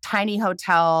 like, tiny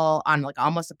hotel on, like,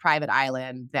 almost a private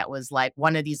island that was, like,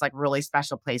 one of these, like, really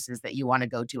special places that you wanna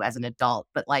go to as an adult,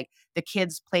 but, like, the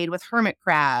kids played with hermit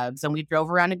crabs and we drove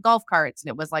around in golf carts and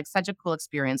it was like such a cool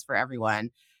experience for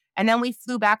everyone. And then we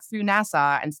flew back through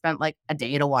Nassau and spent like a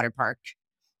day at a water park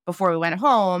before we went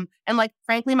home. And like,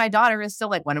 frankly, my daughter is still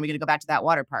like, when are we going to go back to that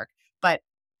water park? But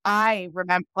I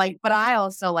remember, like, but I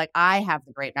also like, I have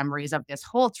the great memories of this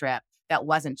whole trip that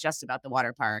wasn't just about the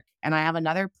water park. And I have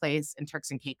another place in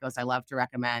Turks and Caicos I love to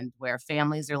recommend where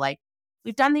families are like,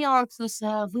 we've done the all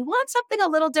inclusive. We want something a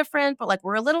little different, but like,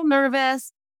 we're a little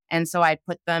nervous. And so I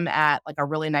put them at like a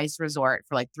really nice resort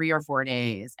for like 3 or 4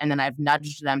 days. And then I've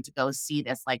nudged them to go see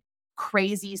this like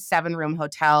crazy 7 room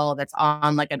hotel that's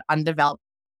on like an undeveloped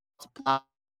bluff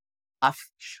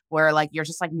where like you're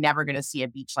just like never going to see a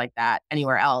beach like that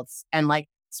anywhere else. And like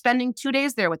spending 2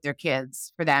 days there with their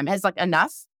kids for them is like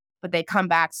enough. But they come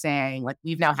back saying, like,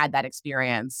 we've now had that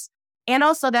experience. And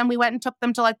also then we went and took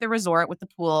them to like the resort with the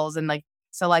pools and like,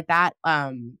 so like that,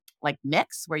 like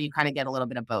mix where you kind of get a little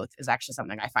bit of both is actually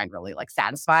something I find really like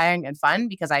satisfying and fun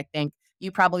because I think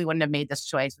you probably wouldn't have made this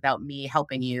choice without me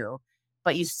helping you,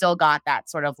 but you still got that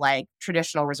sort of like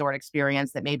traditional resort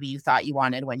experience that maybe you thought you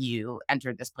wanted when you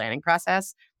entered this planning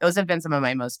process. Those have been some of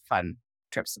my most fun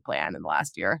trips to plan in the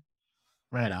last year.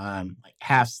 Right on. Like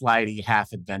half slidey,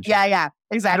 half Yeah, adventure. yeah,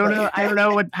 I don't exactly. know. I don't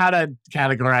know how to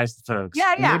categorize the folks.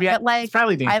 Yeah, yeah, but It's like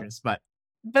probably I dangerous, but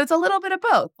but it's a little bit of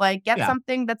both. Like get yeah,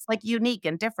 something that's like unique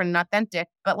and different and authentic,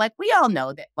 but like we all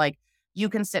know that like you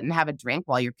can sit and have a drink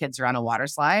while your kids are on a water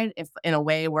slide if in a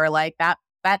way where like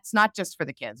that's not just for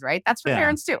the kids, right? That's for yeah,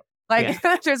 parents too. Like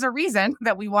yeah, there's a reason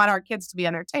that we want our kids to be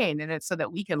entertained and it's so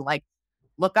that we can like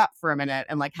look up for a minute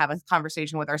and like have a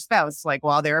conversation with our spouse like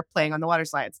while they're playing on the water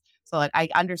slides. So like I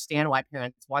understand why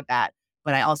parents want that,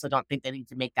 but I also don't think they need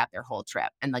to make that their whole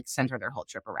trip and like center their whole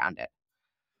trip around it.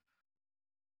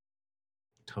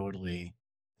 totally.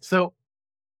 So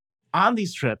on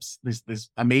these trips, these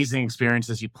amazing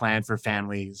experiences you plan for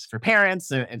families, for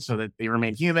parents, and so that they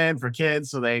remain human, for kids,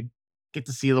 so they get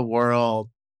to see the world.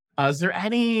 Is there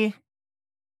any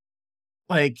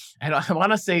like I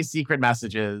want to say secret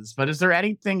messages, but is there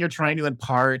anything you're trying to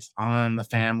impart on the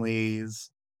families,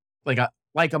 like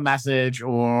a message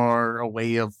or a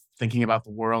way of thinking about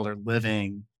the world or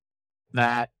living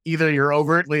that either you're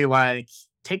overtly like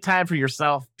take time for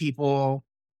yourself, people,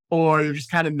 or you're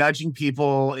just kind of nudging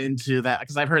people into that?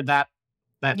 Because I've heard that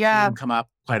Yeah, theme come up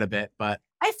quite a bit, but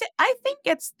I think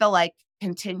it's the like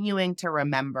continuing to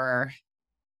remember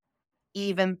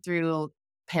even through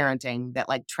parenting that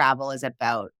like travel is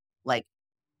about like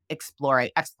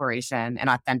exploration and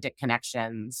authentic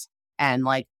connections. And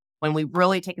like when we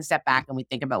really take a step back and we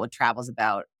think about what travel's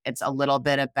about, it's a little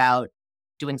bit about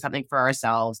doing something for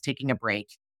ourselves, taking a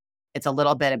break. It's a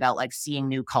little bit about like seeing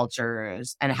new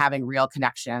cultures and having real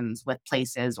connections with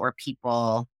places or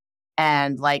people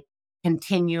and like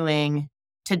continuing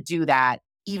to do that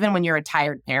even when you're a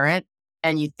tired parent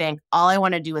and you think all I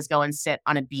want to do is go and sit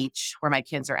on a beach where my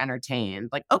kids are entertained.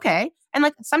 Like, okay. And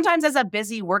like sometimes as a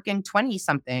busy working 20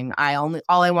 something,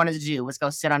 all I wanted to do was go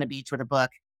sit on a beach with a book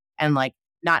and like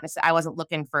not necessarily, I wasn't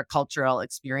looking for a cultural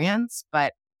experience,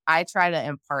 but I try to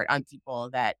impart on people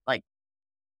that like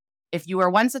if you were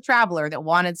once a traveler that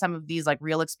wanted some of these like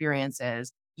real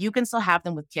experiences, you can still have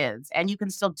them with kids and you can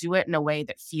still do it in a way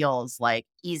that feels like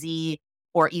easy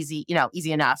or easy,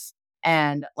 easy enough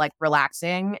and like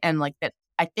relaxing. And like that,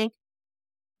 I think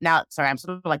now, sorry, I'm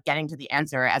sort of like getting to the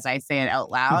answer as I say it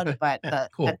out loud, but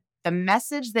cool. the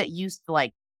message that used to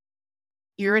like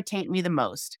irritate me the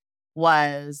most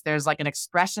was there's like an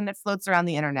expression that floats around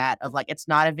the internet of like, it's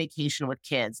not a vacation with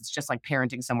kids. It's just like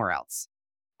parenting somewhere else.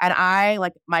 And I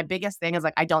like my biggest thing is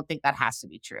like, I don't think that has to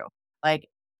be true. Like,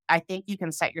 I think you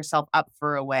can set yourself up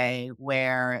for a way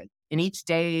where in each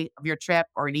day of your trip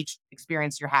or in each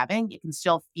experience you're having, you can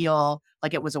still feel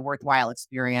like it was a worthwhile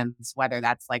experience, whether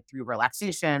that's like through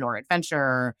relaxation or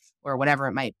adventure or whatever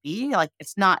it might be. Like,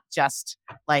 it's not just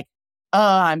like, oh,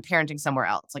 I'm parenting somewhere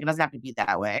else. Like, it doesn't have to be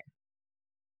that way.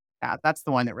 Yeah, that's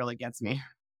the one that really gets me.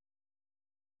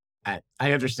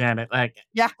 I understand it. Like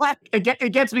Yeah.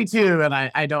 it gets me too, and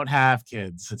I don't have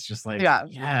kids. It's just like, Yeah.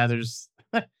 yeah, there's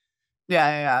Yeah,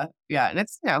 yeah, yeah. Yeah, and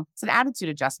it's, it's an attitude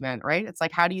adjustment, right? It's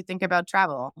like, how do you think about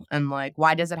travel? And like,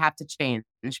 why does it have to change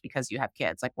because you have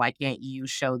kids? Like, why can't you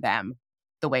show them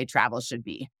the way travel should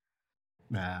be?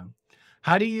 uh,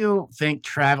 how do you think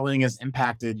traveling has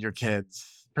impacted your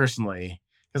kids personally?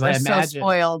 Because I They're so imagine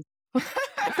spoiled.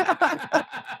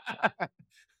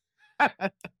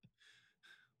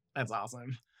 that's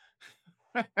awesome.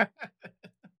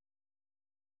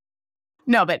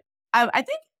 No, but I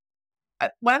think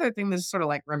one other thing to sort of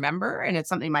like remember, and it's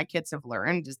something my kids have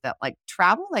learned, is that like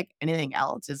travel, like anything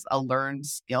else, is a learned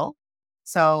skill.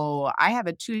 So I have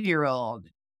a 2-year-old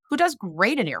who does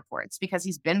great in airports because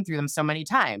he's been through them so many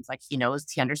times. Like he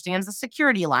understands the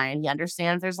security line. He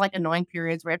understands there's like annoying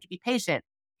periods where you have to be patient.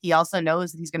 He also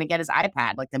knows that he's going to get his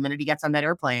iPad like the minute he gets on that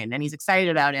airplane and he's excited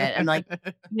about it. And like,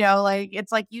 like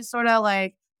it's like you sort of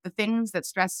like the things that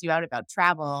stress you out about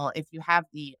travel, if you have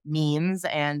the means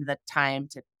and the time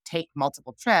to take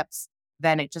multiple trips,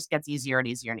 then it just gets easier and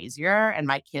easier and easier. And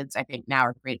my kids, I think, now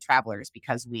are great travelers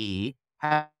because we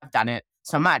have done it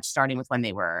so much, starting with when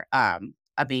they were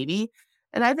a baby.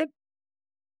 And I think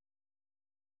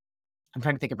I'm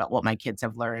trying to think about what my kids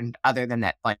have learned other than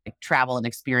that, like travel and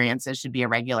experiences should be a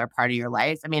regular part of your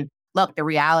life. I mean, look, the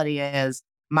reality is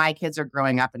my kids are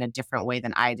growing up in a different way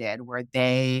than I did, where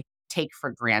they take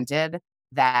for granted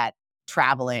that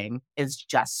traveling is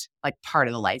just like part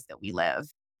of the life that we live.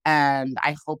 And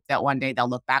I hope that one day they'll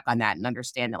look back on that and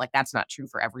understand that like that's not true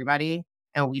for everybody.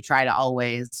 And we try to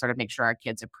always sort of make sure our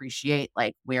kids appreciate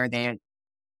like where they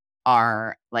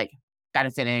are like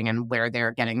benefiting and where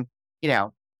they're getting, you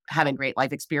know, having great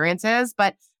life experiences.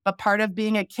 But part of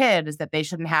being a kid is that they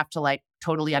shouldn't have to like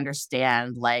totally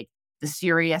understand like the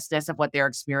seriousness of what they're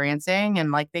experiencing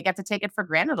and like they get to take it for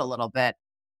granted a little bit.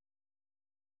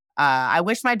 I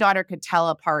wish my daughter could tell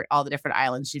apart all the different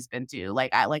islands she's been to.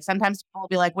 Like I like sometimes people will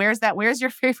be like, "Where's that? Where's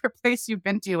your favorite place you've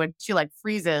been to?" And she like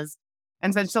freezes.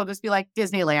 And then she'll just be like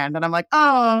Disneyland. And I'm like,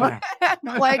 oh, Yeah.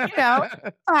 like,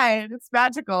 fine. It's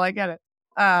magical. I get it.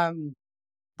 Um,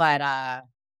 but uh,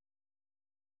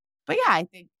 but yeah,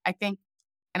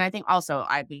 and I think also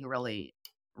I'd be really,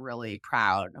 really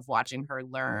proud of watching her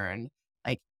learn.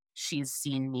 Like she's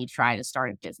seen me try to start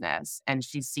a business and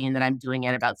she's seen that I'm doing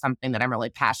it about something that I'm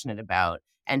really passionate about.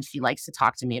 And she likes to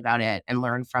talk to me about it and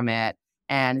learn from it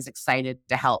and is excited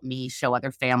to help me show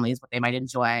other families what they might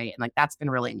enjoy. And like that's been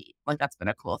really neat. Like that's been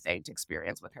a cool thing to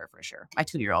experience with her for sure. My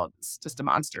 2-year-old is just a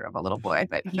monster of a little boy,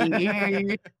 but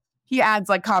he adds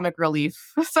like comic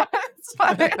relief. So it's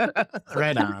fine.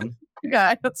 Right on.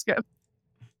 Yeah, that's good.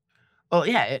 Well,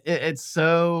 yeah, it's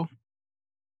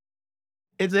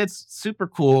super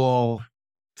cool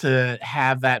to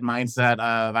have that mindset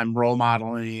of I'm role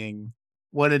modeling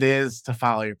what it is to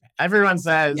follow everyone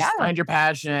says Yeah. find your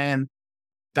passion,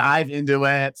 dive into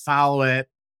it, follow it.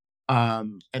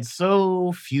 And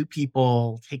so few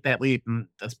people take that leap. And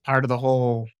that's part of the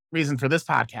whole reason for this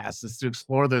podcast is to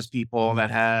explore those people that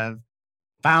have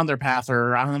found their path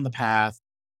or are on the path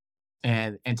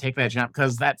and take that jump.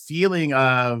 Cause that feeling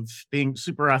of being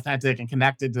super authentic and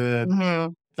connected to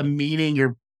Mhm.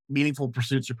 the meaningful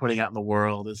pursuits you're putting out in the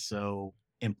world is so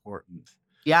important.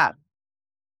 Yeah.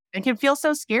 It can feel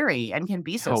so scary and can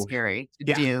be so Oh, scary to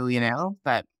yeah, do,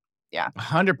 but yeah.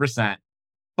 100%.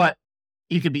 But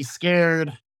you could be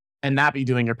scared and not be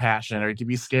doing your passion, or you could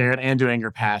be scared and doing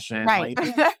your passion. Right.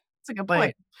 That's a good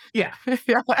Like, point. yeah,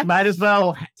 Yeah. might as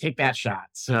well take that shot.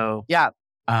 So, Yeah.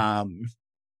 um,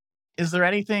 is there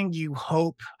anything you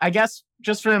hope, I guess,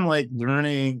 just from like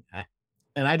learning,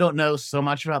 and I don't know so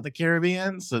much about the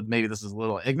Caribbean, so maybe this is a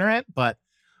little ignorant, but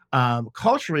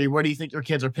culturally, where do you think your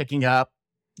kids are picking up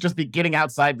just be getting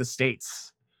outside the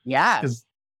states? Yeah. Because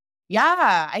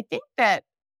Yeah. I think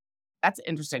that's an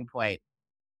interesting point.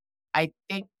 I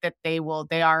think that they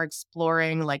are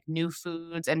exploring like new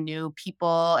foods and new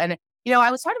people. And,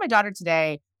 I was talking to my daughter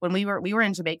today when we were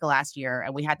in Jamaica last year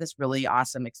and we had this really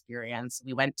awesome experience.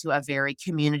 We went to a very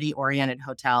community oriented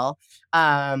hotel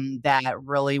that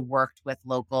really worked with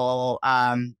local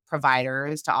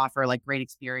providers to offer like great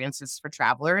experiences for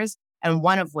travelers. And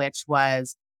one of which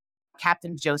was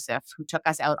Captain Joseph, who took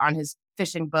us out on his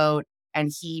fishing boat and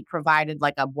he provided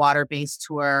like a water-based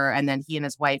tour. And then he and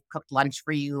his wife cooked lunch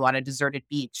for you on a deserted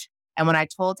beach. And when I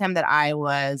told him that I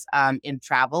was in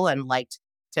travel and liked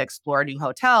to explore new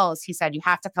hotels, he said, "You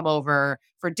have to come over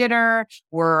for dinner.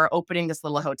 We're opening this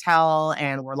little hotel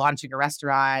and we're launching a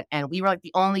restaurant." And we were like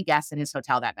the only guests in his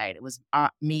hotel that night. It was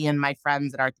me and my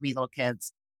friends and our 3 little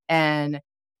kids. And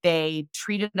they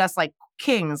treated us like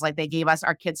kings. Like they gave us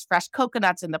our kids fresh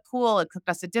coconuts in the pool and cooked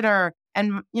us a dinner.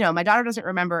 And my daughter doesn't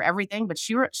remember everything, but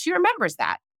she remembers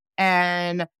that.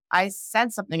 And I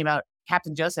said something about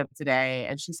Captain Joseph today,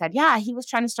 and she said, "Yeah, he was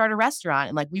trying to start a restaurant,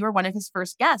 and like we were one of his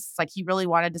first guests. Like he really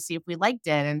wanted to see if we liked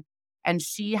it." And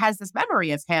she has this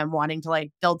memory of him wanting to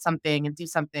like build something and do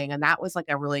something, and that was like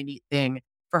a really neat thing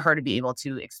for her to be able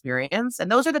to experience. And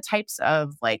those are the types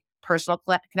of like personal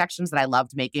connections that I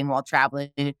loved making while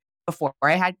traveling before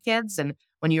I had kids. And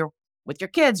when you're with your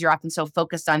kids, you're often so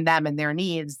focused on them and their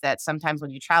needs that sometimes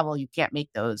when you travel, you can't make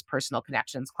those personal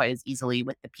connections quite as easily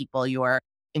with the people you're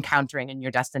encountering in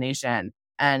your destination.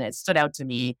 And it stood out to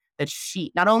me that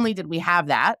not only did we have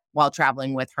that while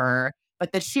traveling with her,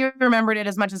 but that she remembered it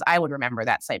as much as I would remember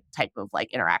that type of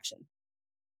like interaction.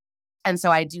 And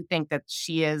so I do think that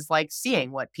she is like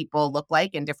seeing what people look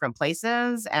like in different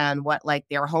places and what like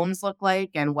their homes look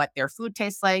like and what their food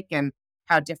tastes like and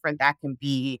how different that can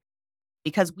be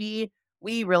because we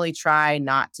really try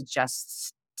not to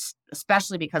just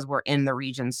especially because we're in the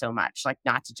region so much, like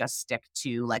not to just stick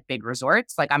to like big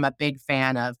resorts. Like I'm a big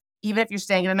fan of even if you're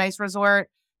staying in a nice resort,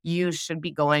 you should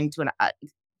be going to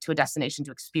a destination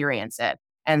to experience it.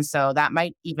 And so that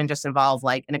might even just involve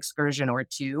like an excursion or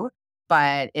two,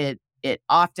 but it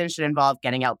often should involve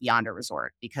getting out beyond a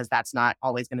resort because that's not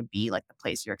always going to be like the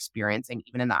place you're experiencing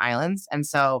even in the islands. And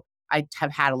so I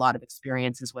have had a lot of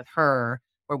experiences with her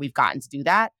where we've gotten to do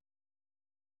that.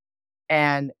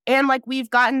 And like we've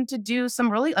gotten to do some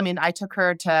really I mean, I took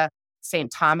her to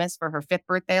St. Thomas for her 5th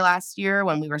birthday last year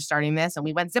when we were starting this, and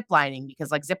we went ziplining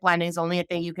because, like, ziplining is only a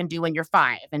thing you can do when you're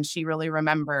 5, and she really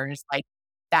remembers, like,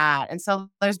 that, and so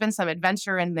there's been some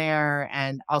adventure in there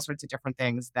and all sorts of different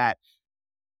things that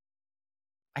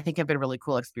I think have been really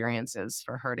cool experiences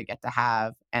for her to get to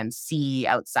have and see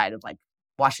outside of, like,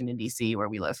 Washington, DC, where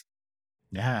we live.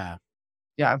 Yeah.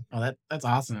 Yeah. Oh, that's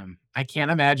awesome. I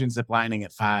can't imagine ziplining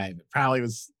at 5. It probably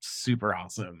was super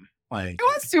awesome. It Like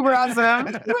was super awesome.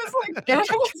 It was like it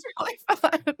was really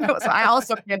fun. It was I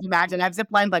also can't imagine. I've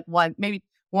ziplined like maybe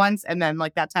once and then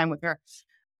like that time with her.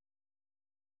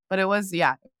 But it was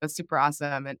yeah, it was super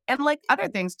awesome. And like other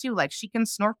things too, like she can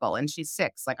snorkel and she's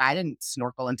 6. Like I didn't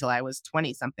snorkel until I was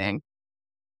 20 something.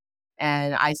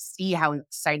 And I see how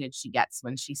excited she gets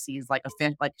when she sees like a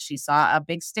fish, like she saw a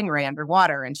big stingray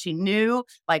underwater and she knew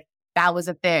like that was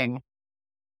a thing.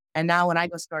 And now when I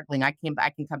go snorkeling, I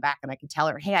can come back and I can tell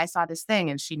her, "Hey, I saw this thing,"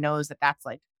 and she knows that that's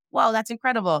like, "Whoa, that's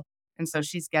incredible." And so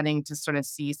she's getting to sort of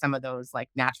see some of those like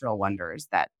natural wonders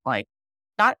that like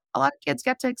not a lot of kids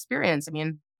get to experience. I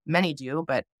mean, many do,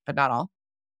 but not all.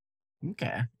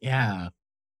 okay. Yeah.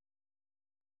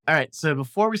 All right. So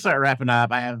before we start wrapping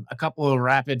up, I have a couple of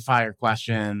rapid fire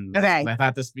questions. Okay. I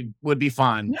thought would be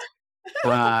fun.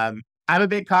 I'm a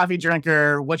big coffee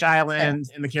drinker. Which Yeah. island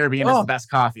in the Caribbean is the Oh, best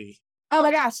coffee? oh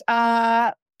my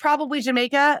gosh. Probably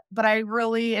Jamaica, but I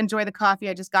really enjoy the coffee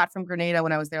I just got from Grenada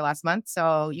when I was there last month.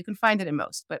 So you can find it in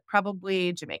most, but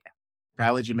probably Jamaica.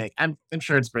 Probably Jamaica. I'm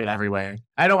sure it's great everywhere.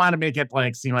 I don't want to make it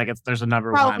like seem like there's a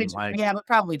number Probably, one. Like yeah, but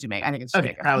probably Jamaica. I think it's okay,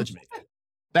 Jamaica. probably Jamaica.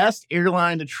 Best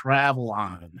airline to travel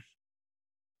on?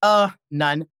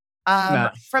 None. No.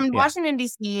 From Yeah. Washington,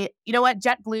 DC, you know what?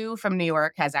 JetBlue from New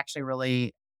York has actually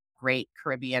really great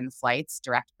Caribbean flights,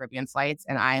 direct Caribbean flights,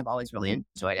 and I have always really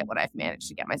enjoyed it when I've managed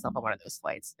to get myself on one of those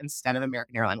flights instead of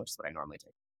American Airlines, which is what I normally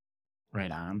take. Right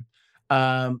on.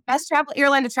 Um, Best travel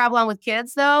airline to travel on with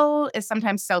kids, though, is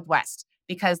sometimes Southwest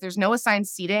because there's no assigned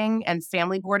seating and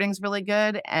family boarding is really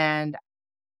good. And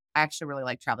I actually really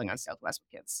like traveling on Southwest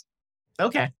with kids.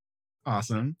 okay.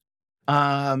 Awesome.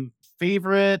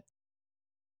 Favorite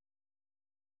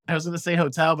I was gonna say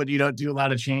hotel, but you don't do a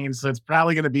lot of chains, so it's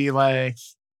probably gonna be like,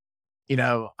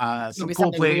 It'll some be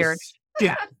cool something weird. place.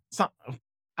 Yeah. Some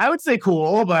I would say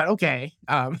cool, but okay.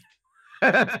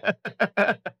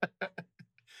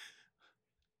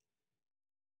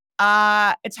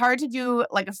 It's hard to do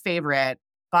like a favorite,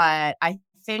 but I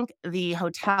think the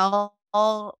hotel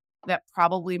that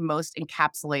probably most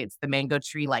encapsulates the Mango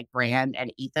Tree like brand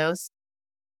and ethos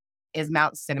is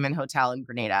Mount Cinnamon Hotel in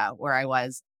Grenada, where I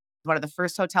was one of the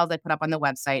first hotels I put up on the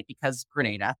website because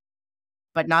Grenada.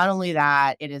 But not only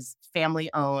that, it is family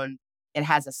owned. It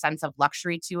has a sense of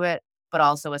luxury to it, but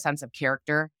also a sense of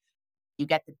character. You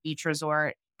get the beach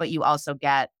resort, but you also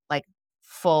get like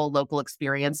full local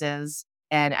experiences.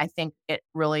 And I think it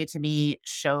really, to me,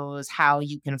 shows how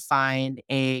you can find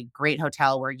a great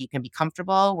hotel where you can be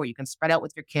comfortable, where you can spread out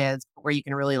with your kids, where you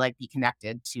can really like be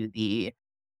connected to the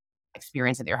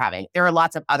experience that they're having. There are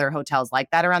lots of other hotels like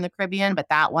that around the Caribbean, but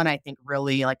that one I think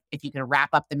really like if you can wrap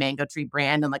up the Mango Tree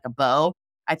brand in like a bow,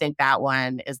 I think that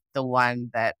one is the one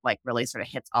that like really sort of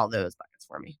hits all those buckets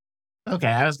for me. Okay,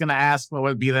 I was gonna ask what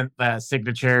would be the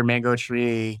signature mango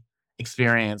tree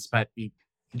experience, but you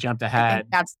jumped I think ahead.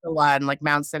 that's the one, like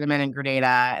Mount Cinnamon and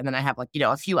Grenada, and then I have like,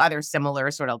 a few other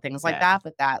similar sort of things like Yeah, that,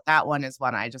 but that one is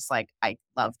one I just like I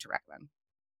love to recommend.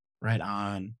 right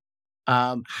on.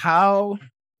 How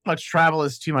much travel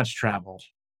is too much travel?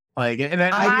 Like in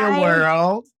an ideal I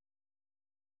world,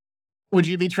 would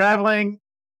you be traveling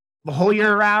the whole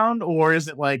year round, or is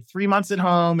it like 3 months at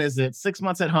home? Is it 6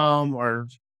 months at home, or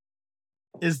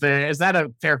is that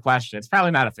a fair question? It's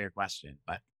probably not a fair question,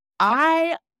 but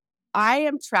I I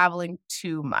am traveling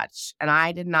too much, and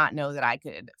I did not know that I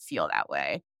could feel that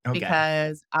way okay.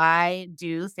 because I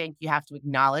do think you have to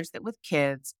acknowledge that with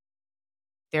kids,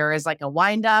 there is like a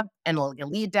wind up and like a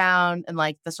lead down and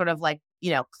like the sort of like,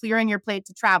 clearing your plate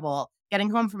to travel. getting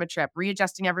home from a trip,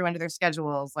 readjusting everyone to their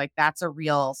schedules, like that's a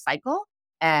real cycle.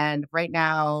 And right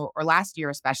now, or last year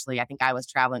especially, I think I was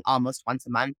traveling almost once a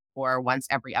month or once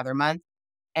every other month.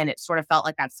 And it sort of felt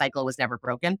like that cycle was never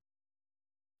broken.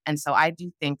 And so I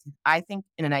think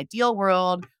in an ideal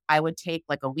world, I would take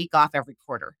like a week off every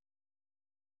quarter.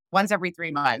 Once every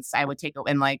 3 months, I would take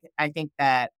and like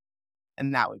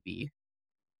and that would be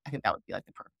I think that would be like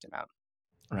the perfect amount.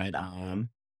 Right on.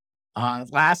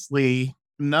 Lastly,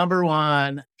 number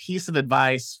one piece of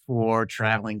advice for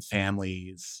traveling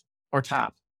families or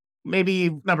top. Maybe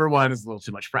number one is a little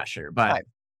too much pressure, but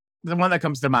But the one that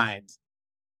comes to mind.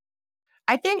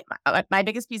 I think my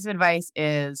biggest piece of advice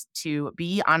is to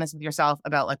be honest with yourself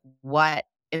about like what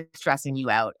is stressing you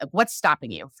out. Like, what's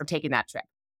stopping you from taking that trip?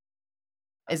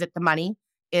 Is it the money?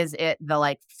 Is it the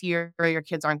like fear your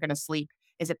kids aren't going to sleep?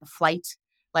 Is it the flight?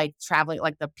 Like traveling,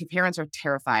 like the parents are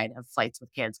terrified of flights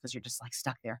with kids because you're just like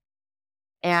stuck there.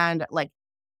 And like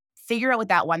figure out what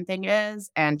that one thing is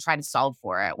and try to solve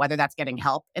for it, whether that's getting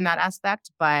help in that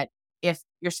aspect. But if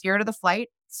you're scared of the flight,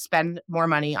 spend more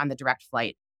money on the direct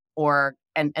flight or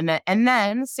and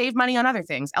then save money on other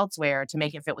things elsewhere to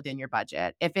make it fit within your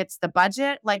budget. If it's the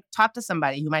budget, like talk to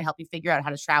somebody who might help you figure out how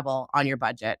to travel on your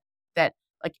budget. That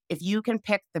like if you can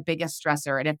pick the biggest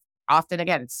stressor, and if often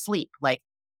again it's sleep, like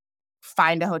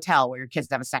find a hotel where your kids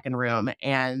have a second room.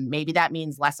 And maybe that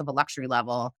means less of a luxury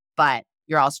level, but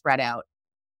you're all spread out.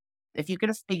 If you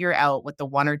can figure out what the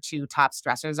one or two top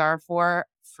stressors are for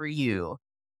you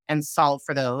and solve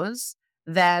for those,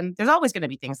 then there's always going to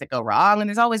be things that go wrong and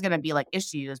there's always going to be like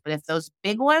issues. But if those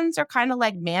big ones are kind of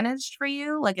like managed for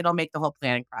you, like it'll make the whole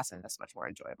planning process much more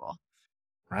enjoyable.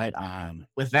 Right on.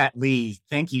 With that, Lee,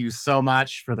 thank you so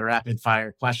much for the rapid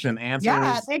fire question Yeah,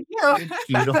 answers. thank you. Did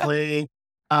beautifully.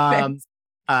 Um, Thanks.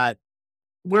 uh,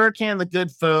 where can the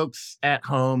good folks at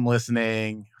home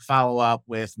listening follow up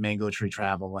with Mango Tree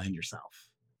Travel and yourself?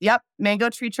 Yep,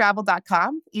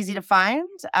 mangotreetravel.com, easy to find.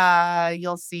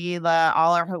 You'll see we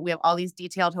have all these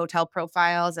detailed hotel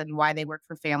profiles and why they work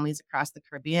for families across the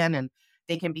Caribbean, and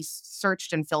they can be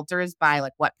searched and filters by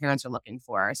like what parents are looking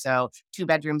for. So 2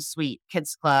 bedroom suite,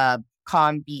 kids club,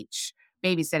 calm beach,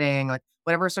 babysitting, like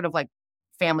whatever sort of like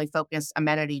family focused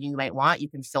amenity you might want, you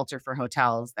can filter for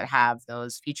hotels that have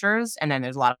those features. And then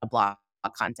there's a lot of blog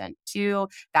content too.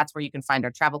 That's where you can find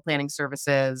our travel planning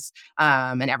services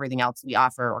and everything else we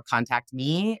offer or contact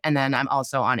me. And then I'm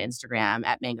also on Instagram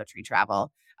at Mango Tree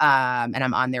Travel. And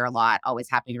I'm on there a lot, always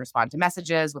happy to respond to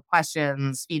messages with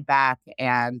questions, feedback.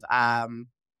 And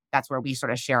that's where we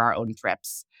sort of share our own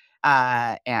trips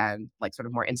and like sort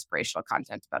of more inspirational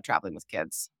content about traveling with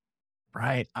kids.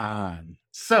 Right on.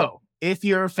 So, if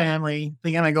you're a family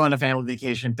thinking of going on a family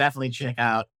vacation, definitely check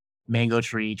out Mango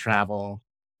Tree Travel.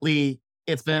 Lee,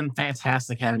 it's been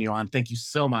fantastic having you on. Thank you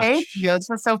so Thank much. you. This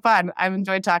was so fun. I've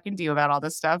enjoyed talking to you about all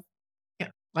this stuff. Yeah,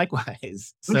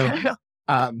 likewise. So,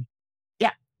 um,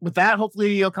 yeah, with that,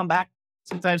 hopefully you'll come back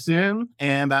sometime soon,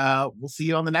 and we'll see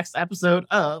you on the next episode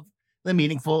of the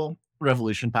Meaningful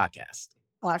Revolution podcast.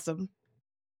 Awesome.